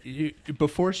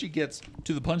 Before she gets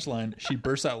to the punchline, she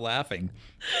bursts out laughing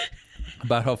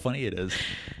about how funny it is.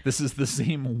 This is the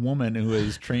same woman who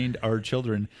has trained our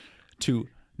children to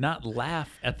not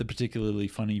laugh at the particularly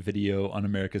funny video on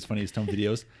America's Funniest Home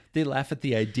Videos. They laugh at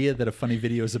the idea that a funny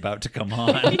video is about to come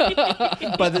on.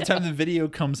 By the time the video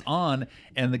comes on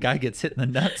and the guy gets hit in the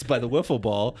nuts by the wiffle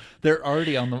ball, they're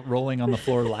already rolling on the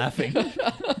floor laughing.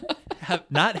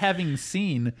 Not having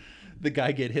seen the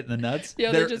guy get hit in the nuts.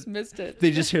 Yeah, they just missed it.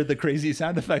 They just hear the crazy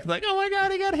sound effect like, oh my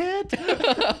God, he got hit.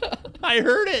 I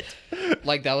heard it.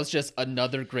 Like that was just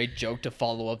another great joke to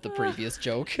follow up the previous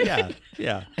joke.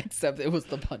 Yeah. Except it was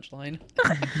the punchline.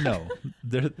 No,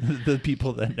 they're the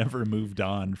people that never moved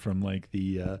on from like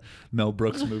the Mel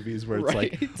Brooks movies where it's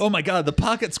like, oh my God, the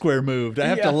pocket square moved. I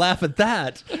have to laugh at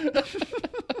that.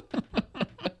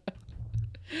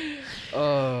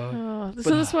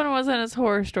 So this one wasn't as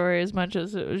horror story as much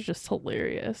as it was just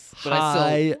hilarious. But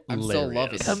I'm still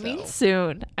loving it. Coming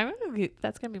soon.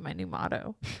 That's gonna be my new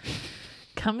motto.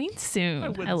 Coming soon.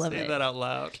 I love say it. that out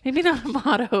loud. Maybe not a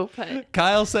motto, but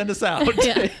Kyle, send us out.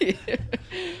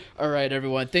 All right,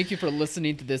 everyone. Thank you for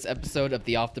listening to this episode of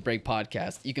the Off the Break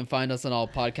podcast. You can find us on all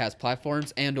podcast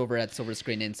platforms and over at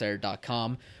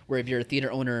silverscreeninsider.com, where if you're a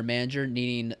theater owner or manager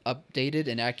needing updated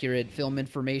and accurate film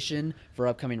information for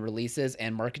upcoming releases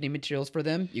and marketing materials for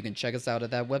them, you can check us out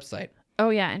at that website. oh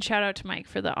yeah, and shout out to Mike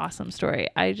for the awesome story.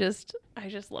 I just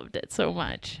loved it so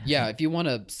much. Yeah, if you want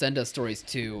to send us stories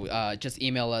too, just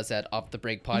email us at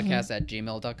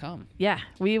offthebreakpodcast@gmail.com. Yeah,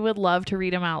 we would love to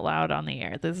read them out loud on the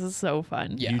air. This is so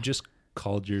fun. Yeah. You just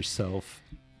called yourself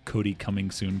Cody Coming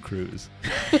Soon Cruise.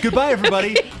 Goodbye,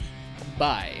 everybody.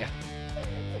 Bye.